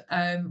kind of,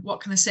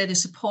 the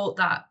support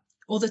that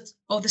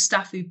other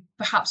staff who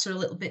perhaps are a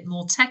little bit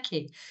more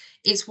techie,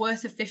 it's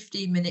worth a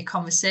 15-minute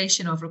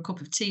conversation over a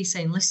cup of tea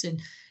saying, listen,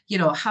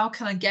 how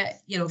can I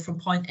get, from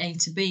point A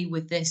to B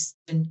with this?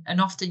 And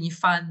often you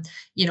find,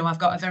 I've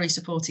got a very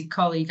supportive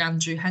colleague,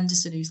 Andrew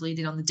Henderson, who's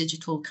leading on the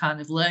digital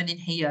kind of learning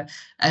here,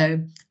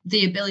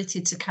 the ability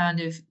to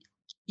kind of,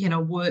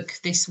 work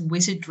this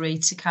wizardry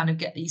to kind of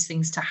get these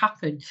things to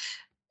happen.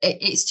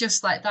 It's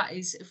just like that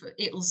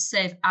it'll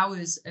save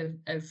hours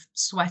of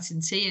sweat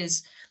and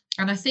tears.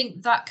 And I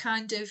think that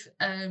kind of,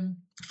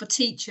 for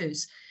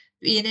teachers,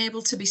 being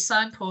able to be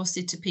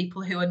signposted to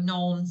people who are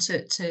known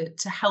to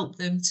help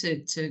them,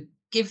 to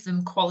give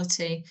them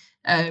quality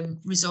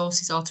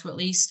resources, or to at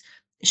least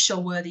show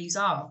where these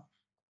are,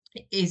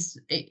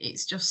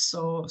 it's just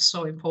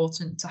so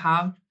important to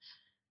have.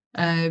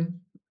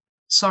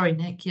 Sorry,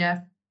 Nick, yeah.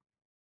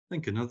 I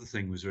think another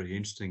thing was really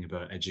interesting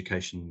about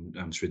education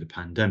through the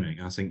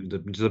pandemic. I think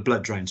the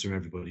blood drains from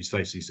everybody's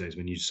face these days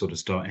when you sort of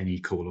start any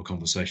call or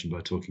conversation by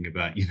talking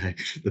about,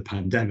 the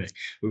pandemic.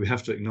 But we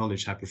have to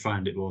acknowledge how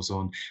profound it was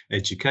on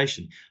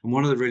education. And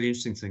one of the really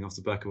interesting things off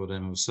the back of what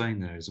Emma was saying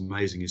there is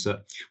amazing, is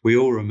that we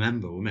all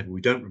remember, or maybe we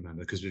don't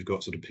remember because we've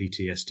got sort of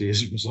PTSD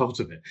as a result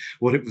of it,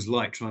 what it was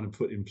like trying to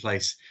put in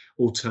place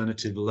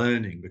alternative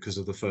learning because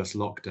of the first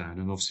lockdown.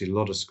 And obviously a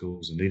lot of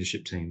schools and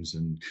leadership teams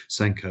and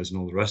SENCOs and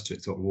all the rest of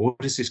it thought, well,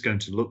 what is this going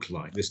to look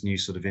like, this new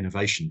sort of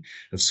innovation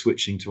of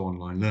switching to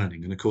online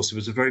learning? And of course, it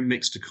was a very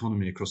mixed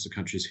economy across the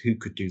countries. Who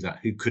could do that?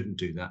 Who couldn't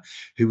do that?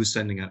 Who was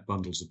sending out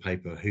bundles of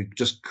paper? Who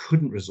just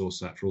couldn't resource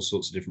that for all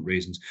sorts of different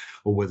reasons,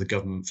 or where the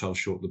government fell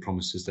short of the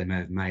promises they may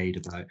have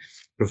made about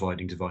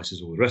providing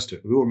devices, all the rest of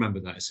it. We all remember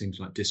that. It seems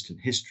like distant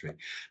history,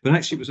 but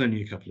actually it was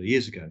only a couple of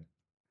years ago.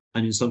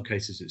 And in some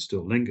cases, it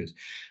still lingers.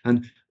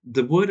 And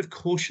the word of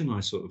caution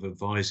I sort of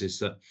advise is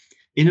that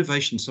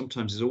innovation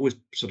sometimes is always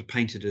sort of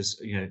painted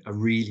as, a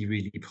really,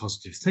 really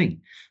positive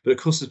thing. But of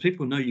course, as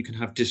people know, you can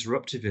have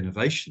disruptive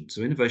innovation.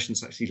 So innovation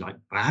is actually like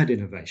bad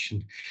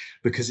innovation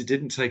because it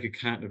didn't take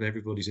account of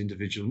everybody's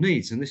individual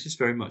needs. And this is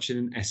very much in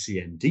an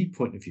SEND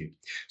point of view.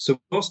 So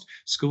whilst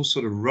schools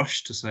sort of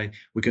rush to say,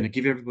 we're going to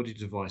give everybody a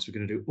device, we're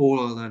going to do all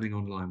our learning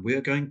online, we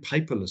are going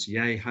paperless,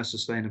 yay, how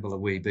sustainable are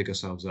we, big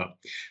ourselves up,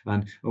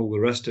 and all the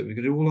rest of it, we're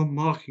going to do all our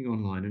marking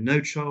online, and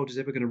no child is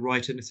ever going to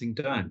write anything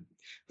down.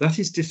 That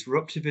is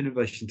disruptive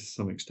innovation to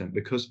some extent,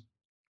 because,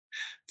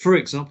 for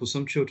example,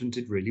 some children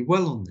did really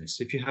well on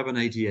this. If you have an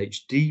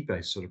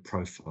ADHD-based sort of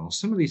profile,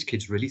 some of these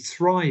kids really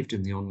thrived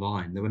in the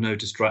online. There were no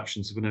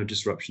distractions, there were no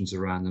disruptions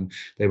around them.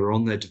 They were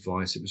on their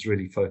device, it was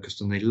really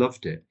focused, and they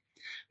loved it.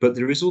 But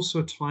there is also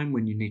a time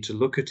when you need to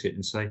look at it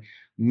and say,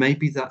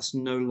 maybe that's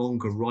no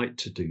longer right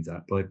to do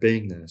that by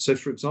being there. So,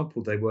 for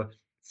example, they were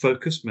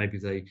focused, maybe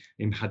they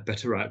had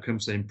better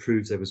outcomes, they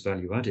improved, there was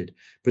value added,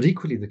 but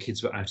equally the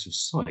kids were out of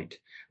sight,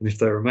 and if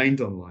they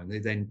remained online they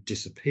then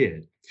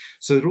disappeared.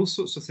 So there are all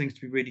sorts of things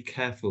to be really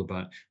careful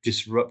about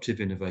disruptive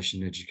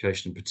innovation in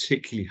education, and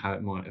particularly how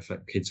it might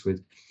affect kids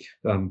with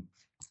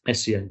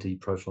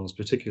SEND profiles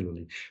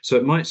particularly. So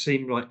it might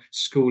seem like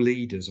school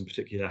leaders, and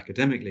particularly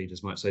academic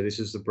leaders, might say this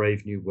is the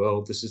brave new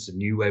world, this is the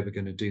new way we're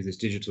going to do this,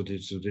 digital,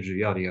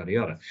 yada, yada,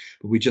 yada.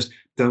 But we just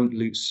don't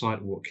lose sight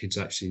of what kids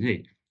actually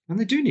need. And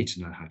they do need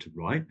to know how to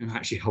write and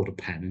actually hold a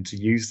pen and to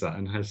use that,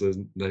 and have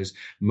those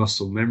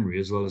muscle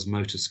memory as well as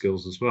motor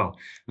skills as well.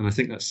 And I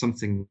think that's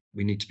something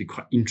we need to be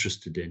quite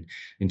interested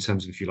in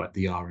terms of, if you like,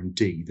 the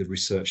R&D, the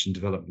research and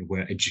development,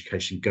 where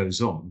education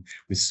goes on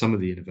with some of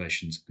the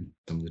innovations and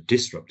some of the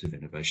disruptive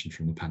innovation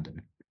from the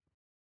pandemic.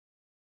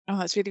 Oh,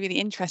 that's really, really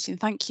interesting.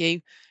 Thank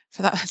you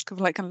for that. That's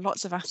covered kind of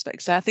lots of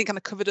aspects there. I think I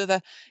covered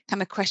other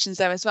kind of questions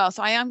there as well.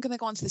 So I am going to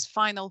go on to this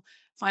final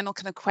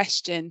kind of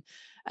question.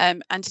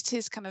 And it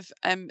is kind of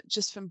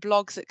just from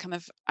blogs that kind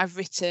of I've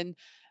written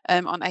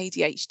on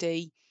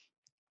ADHD.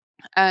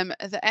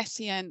 The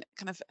SEN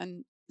kind of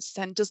and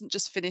SEN doesn't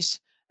just finish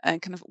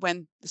kind of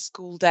when the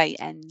school day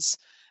ends.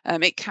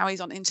 It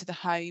carries on into the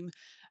home,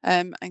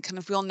 and kind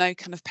of we all know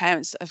kind of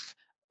parents that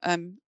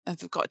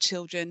have got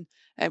children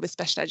with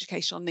special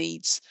educational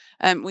needs.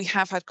 We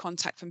have had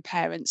contact from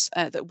parents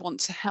that want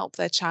to help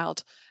their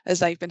child as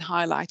they've been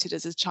highlighted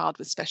as a child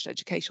with special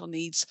educational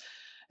needs.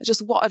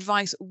 Just what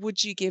advice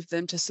would you give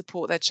them to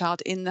support their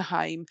child in the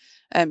home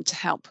to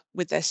help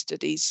with their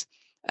studies?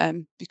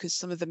 Because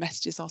some of the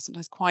messages are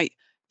sometimes quite,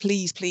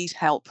 please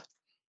help.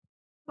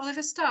 Well, if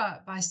I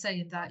start by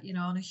saying that,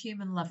 on a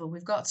human level,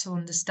 we've got to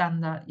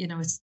understand that,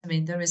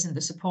 there isn't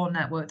the support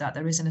network that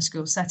there is in a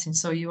school setting.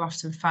 So you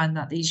often find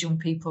that these young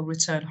people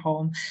return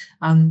home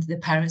and the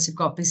parents have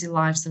got busy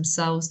lives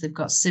themselves. They've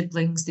got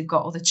siblings, they've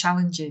got other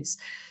challenges.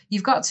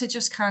 You've got to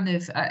just kind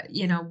of,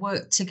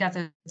 work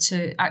together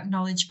to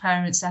acknowledge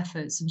parents'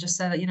 efforts and just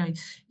say that,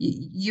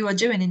 you are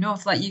doing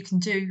enough, like you can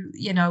do,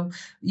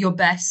 your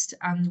best,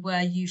 and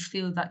where you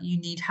feel that you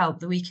need help,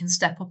 that we can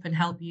step up and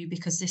help you,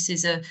 because this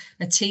is a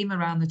team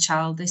around the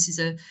child. This is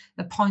a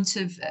point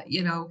of,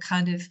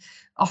 kind of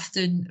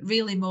often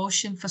real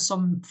emotion for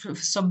some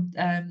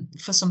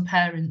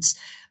parents,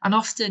 and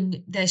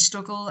often they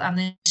struggle and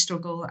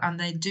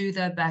they do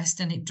their best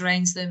and it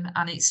drains them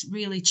and it's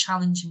really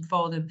challenging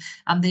for them,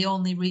 and they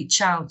only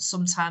reach out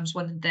sometimes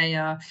when they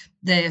are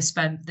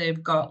spent,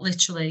 they've got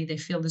literally, they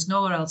feel there's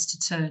nowhere else to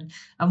turn.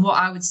 And what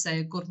I would say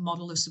a good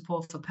model of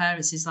support for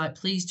parents is like,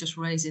 please just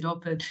raise it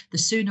up, and the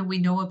sooner we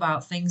know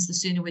about things, the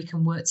sooner we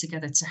can work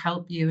together to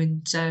help you.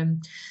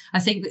 And I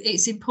think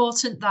it's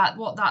important that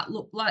what that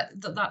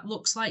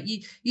looks like,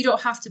 you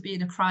don't have to be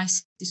in a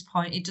crisis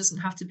point. It doesn't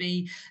have to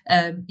be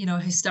a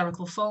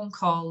hysterical phone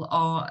call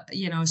or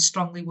a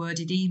strongly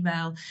worded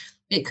email.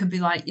 It could be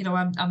like,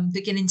 I'm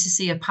beginning to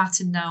see a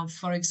pattern now.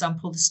 For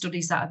example, the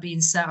studies that are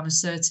being set on a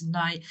certain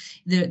night,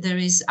 there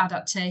is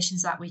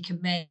adaptations that we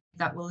can make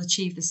that will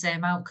achieve the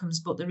same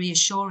outcomes, but the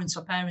reassurance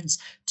for parents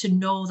to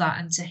know that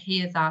and to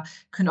hear that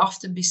can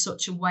often be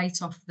such a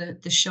weight off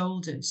the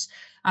shoulders.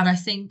 And I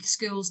think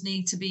schools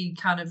need to be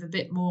kind of a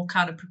bit more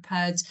kind of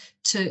prepared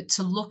to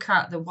look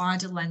at the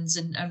wider lens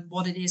and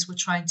what it is we're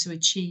trying to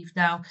achieve.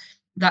 Now,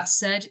 that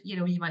said,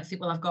 you might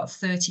think, well, I've got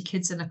 30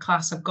 kids in a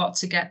class, I've got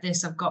to get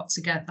this, I've got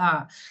to get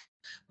that.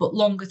 But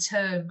longer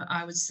term,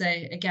 I would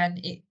say,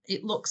 again,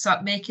 it looks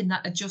at making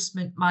that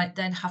adjustment might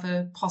then have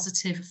a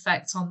positive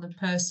effect on the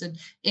person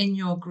in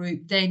your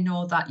group. They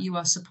know that you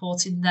are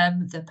supporting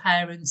them, the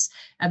parents,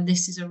 and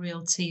this is a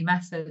real team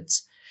effort.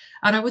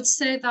 And I would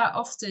say that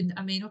often,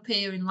 up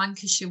here in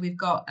Lancashire, we've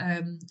got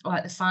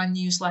like the Fine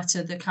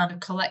newsletter, the kind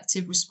of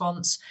collective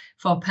response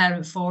for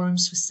parent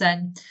forums for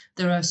SEN.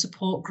 There are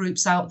support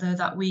groups out there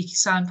that we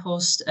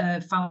signpost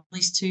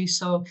families to.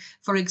 So,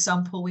 for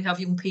example, we have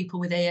young people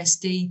with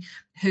ASD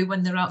who,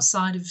 when they're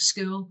outside of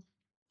school,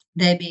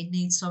 they may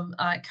need some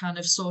kind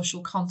of social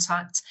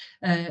contact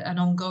and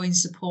ongoing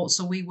support.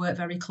 So we work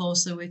very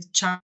closely with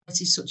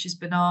charities such as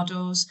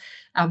Barnardo's,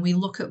 and we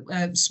look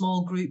at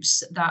small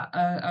groups that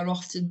are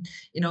often,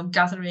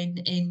 gathering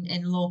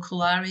in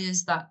local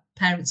areas that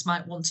parents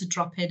might want to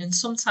drop in. And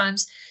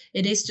sometimes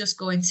it is just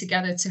going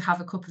together to have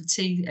a cup of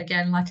tea.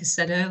 Again, like I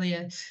said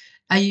earlier,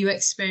 are you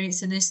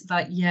experiencing this?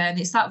 Like, yeah, and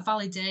it's that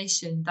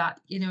validation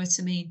that,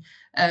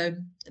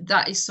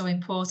 that is so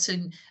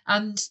important.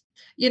 And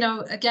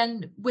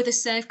again, with a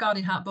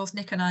safeguarding hat, both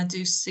Nick and I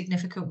do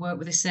significant work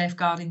with a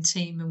safeguarding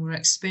team, and we're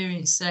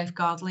experienced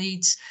safeguard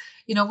leads.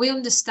 We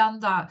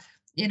understand that,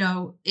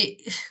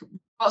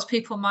 lots of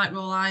people might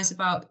roll eyes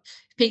about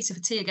pizza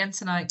for tea again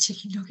tonight,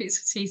 chicken nuggets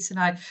for tea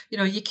tonight.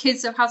 Your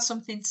kids have had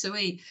something to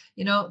eat.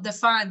 They're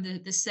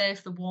fine, they're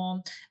safe, they're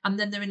warm, and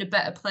then they're in a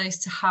better place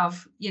to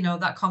have,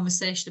 that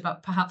conversation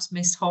about perhaps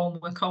missed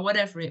homework or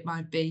whatever it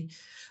might be.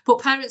 But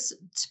parents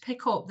to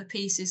pick up the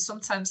pieces,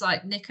 sometimes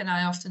like Nick and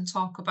I often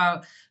talk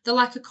about, they're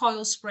like a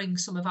coil spring,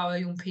 some of our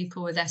young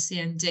people with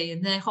SEND,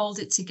 and they hold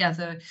it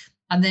together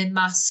and they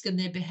mask and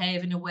they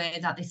behave in a way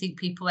that they think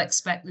people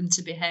expect them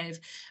to behave.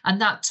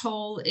 And that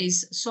toll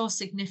is so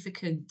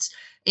significant.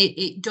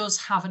 It does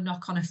have a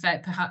knock-on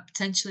effect, perhaps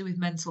potentially with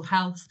mental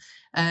health,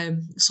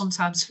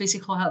 sometimes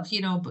physical health,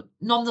 but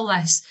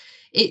nonetheless,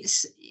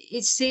 it's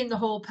seeing the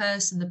whole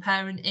person. The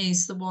parent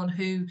is the one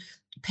who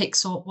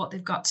picks up what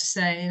they've got to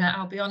say. And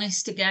I'll be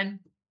honest, again,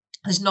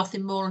 there's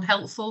nothing more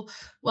unhelpful.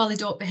 Well, they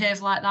don't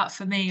behave like that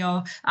for me,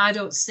 or I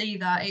don't see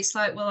that. It's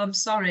like, well, I'm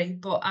sorry,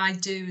 but I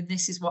do, and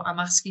this is what I'm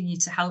asking you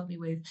to help me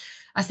with.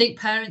 I think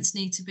parents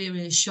need to be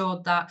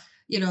reassured that,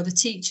 the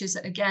teachers,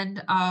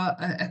 again, are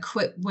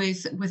equipped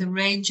with a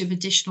range of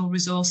additional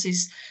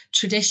resources.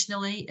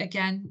 Traditionally,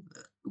 again,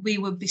 we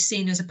would be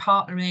seen as a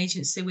partner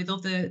agency with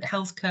other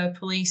healthcare,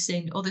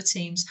 policing, other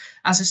teams.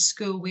 As a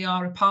school, we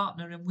are a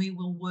partner, and we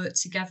will work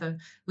together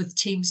with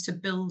teams to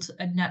build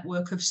a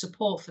network of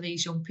support for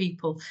these young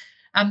people.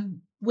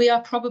 And we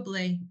are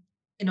probably,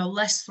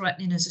 less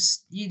threatening as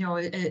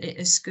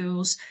as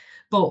schools,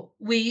 but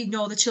we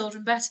know the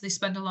children better. They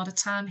spend a lot of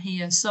time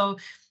here. So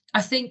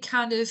I think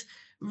kind of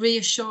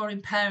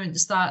reassuring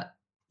parents that,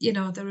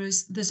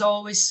 there's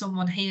always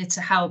someone here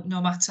to help,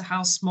 no matter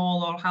how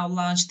small or how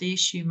large the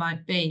issue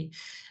might be.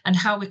 And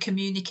how we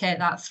communicate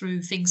that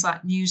through things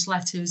like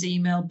newsletters,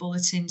 email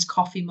bulletins,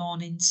 coffee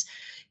mornings.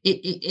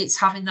 It's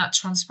having that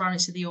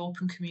transparency, the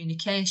open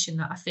communication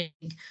that I think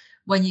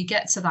when you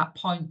get to that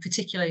point,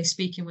 particularly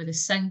speaking with a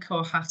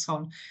SENCO hat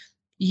on,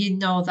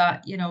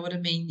 that, you know what I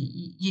mean,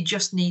 you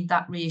just need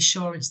that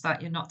reassurance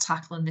that you're not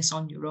tackling this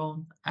on your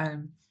own.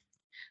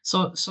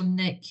 So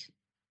Nick.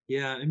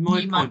 Yeah, in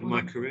my point in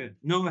my career.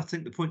 No, I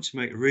think the points you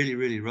make are really,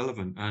 really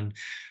relevant. And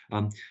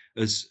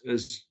as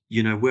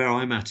you know, where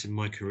I'm at in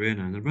my career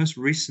now, in the most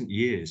recent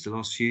years, the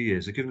last few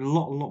years, I've given a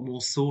lot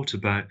more thought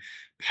about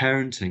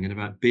parenting and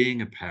about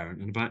being a parent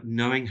and about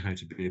knowing how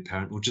to be a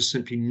parent, or just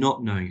simply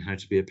not knowing how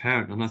to be a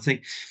parent. And I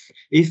think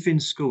if in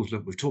schools,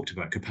 look, we've talked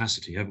about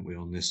capacity, haven't we,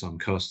 on this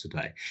cast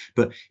today,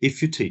 but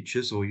if your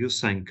teachers or your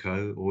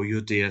SENCO or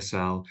your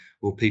DSL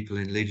or people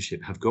in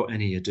leadership have got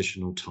any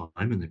additional time,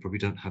 and they probably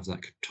don't have that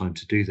time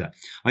to do that,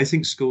 I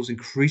think schools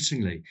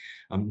increasingly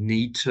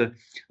need to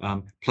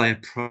play a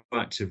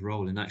proactive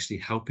role in actually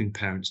helping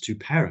parents to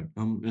parent.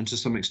 And to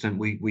some extent,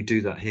 we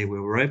do that here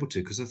where we're able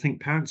to, because I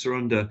think parents are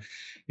under,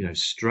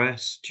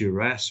 stress,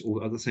 duress,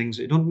 all other things,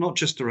 not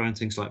just around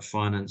things like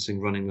financing,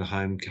 running the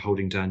home,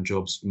 holding down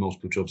jobs,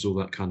 multiple jobs, all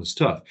that kind of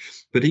stuff,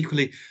 but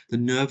equally the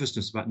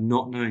nervousness about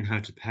not knowing how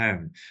to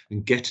parent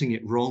and getting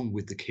it wrong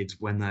with the kids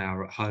when they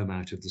are at home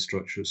out of the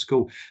structure at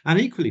school. And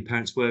equally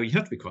parents where you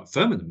have to be quite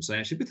firm with them and say,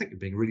 actually, we think you're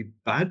being really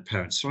bad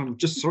parents. So I'm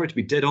just sorry to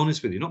be dead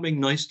honest with you, not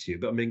being nice to you,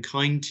 but I'm being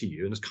kind to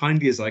you, and as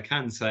kindly as I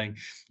can, saying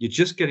you're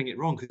just getting it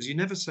wrong, because you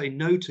never say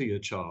no to your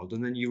child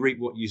and then you reap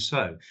what you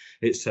sow,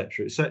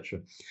 etc., etc.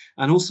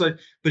 And also,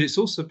 but it's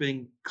also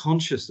being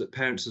conscious that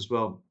parents as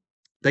well,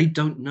 they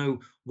don't know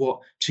what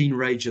teen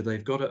rager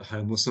they've got at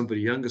home, or somebody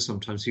younger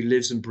sometimes who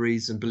lives and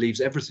breathes and believes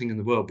everything in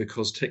the world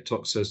because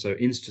TikTok says so,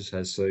 Insta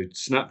says so,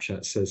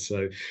 Snapchat says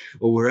so,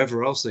 or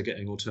wherever else they're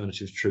getting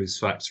alternative truths,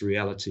 facts,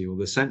 reality, or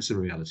the sense of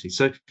reality.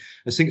 So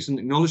I think it's an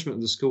acknowledgement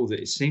of the school that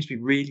it seems to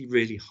be really,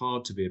 really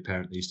hard to be a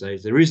parent these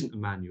days. There isn't a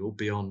manual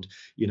beyond,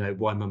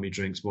 why mummy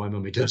drinks, why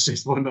mummy does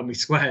this, why mummy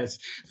swears,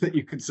 that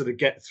you can sort of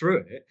get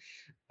through it.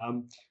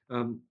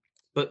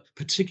 But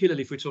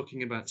particularly if we're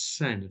talking about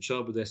SEN, a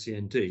child with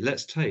SEND,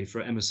 let's take,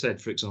 for Emma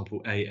said, for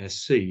example,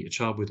 ASC, a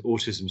child with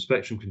autism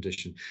spectrum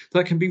condition,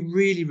 that can be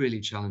really, really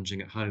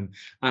challenging at home.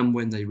 And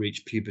when they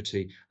reach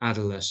puberty,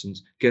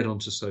 adolescence, get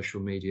onto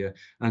social media,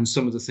 and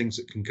some of the things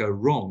that can go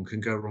wrong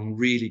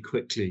really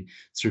quickly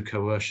through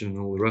coercion and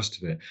all the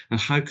rest of it. And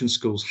how can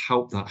schools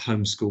help that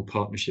home-school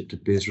partnership to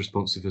be as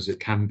responsive as it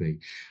can be,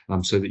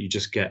 so that you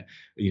just get,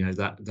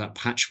 that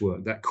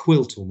patchwork, that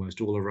quilt almost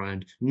all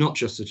around, not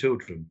just the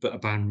children, but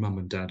about mum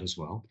and dad as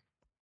well.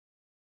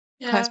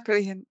 Yeah, that's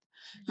brilliant.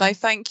 No,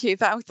 thank you.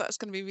 That's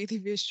going to be really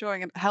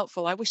reassuring and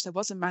helpful. I wish there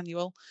was a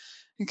manual.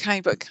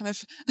 Okay, but kind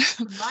of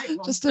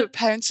just a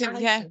parenting,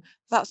 yeah,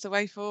 that's the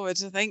way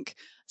forward, I think.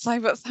 So,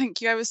 but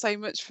thank you ever so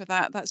much for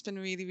that. That's been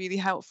really, really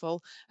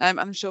helpful. And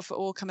I'm sure for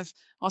all kind of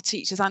our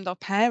teachers and our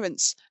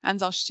parents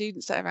and our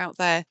students that are out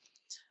there.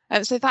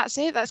 So that's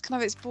it.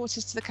 It's brought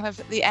us to the kind of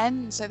the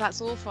end. So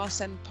that's all for our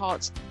SEND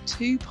Part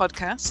 2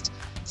 podcast.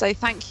 So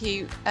thank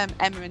you, Emma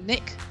and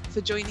Nick, for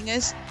joining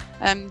us.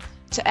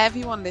 To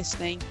everyone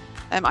listening,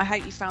 I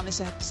hope you found this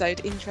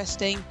episode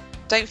interesting.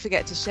 Don't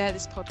forget to share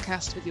this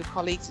podcast with your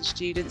colleagues and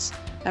students,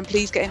 and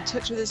please get in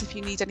touch with us if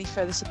you need any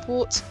further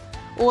support.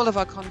 All of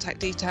our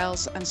contact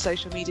details and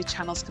social media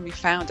channels can be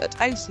found at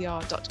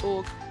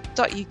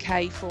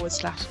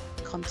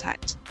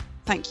ocr.org.uk/contact.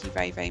 Thank you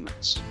very, very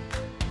much.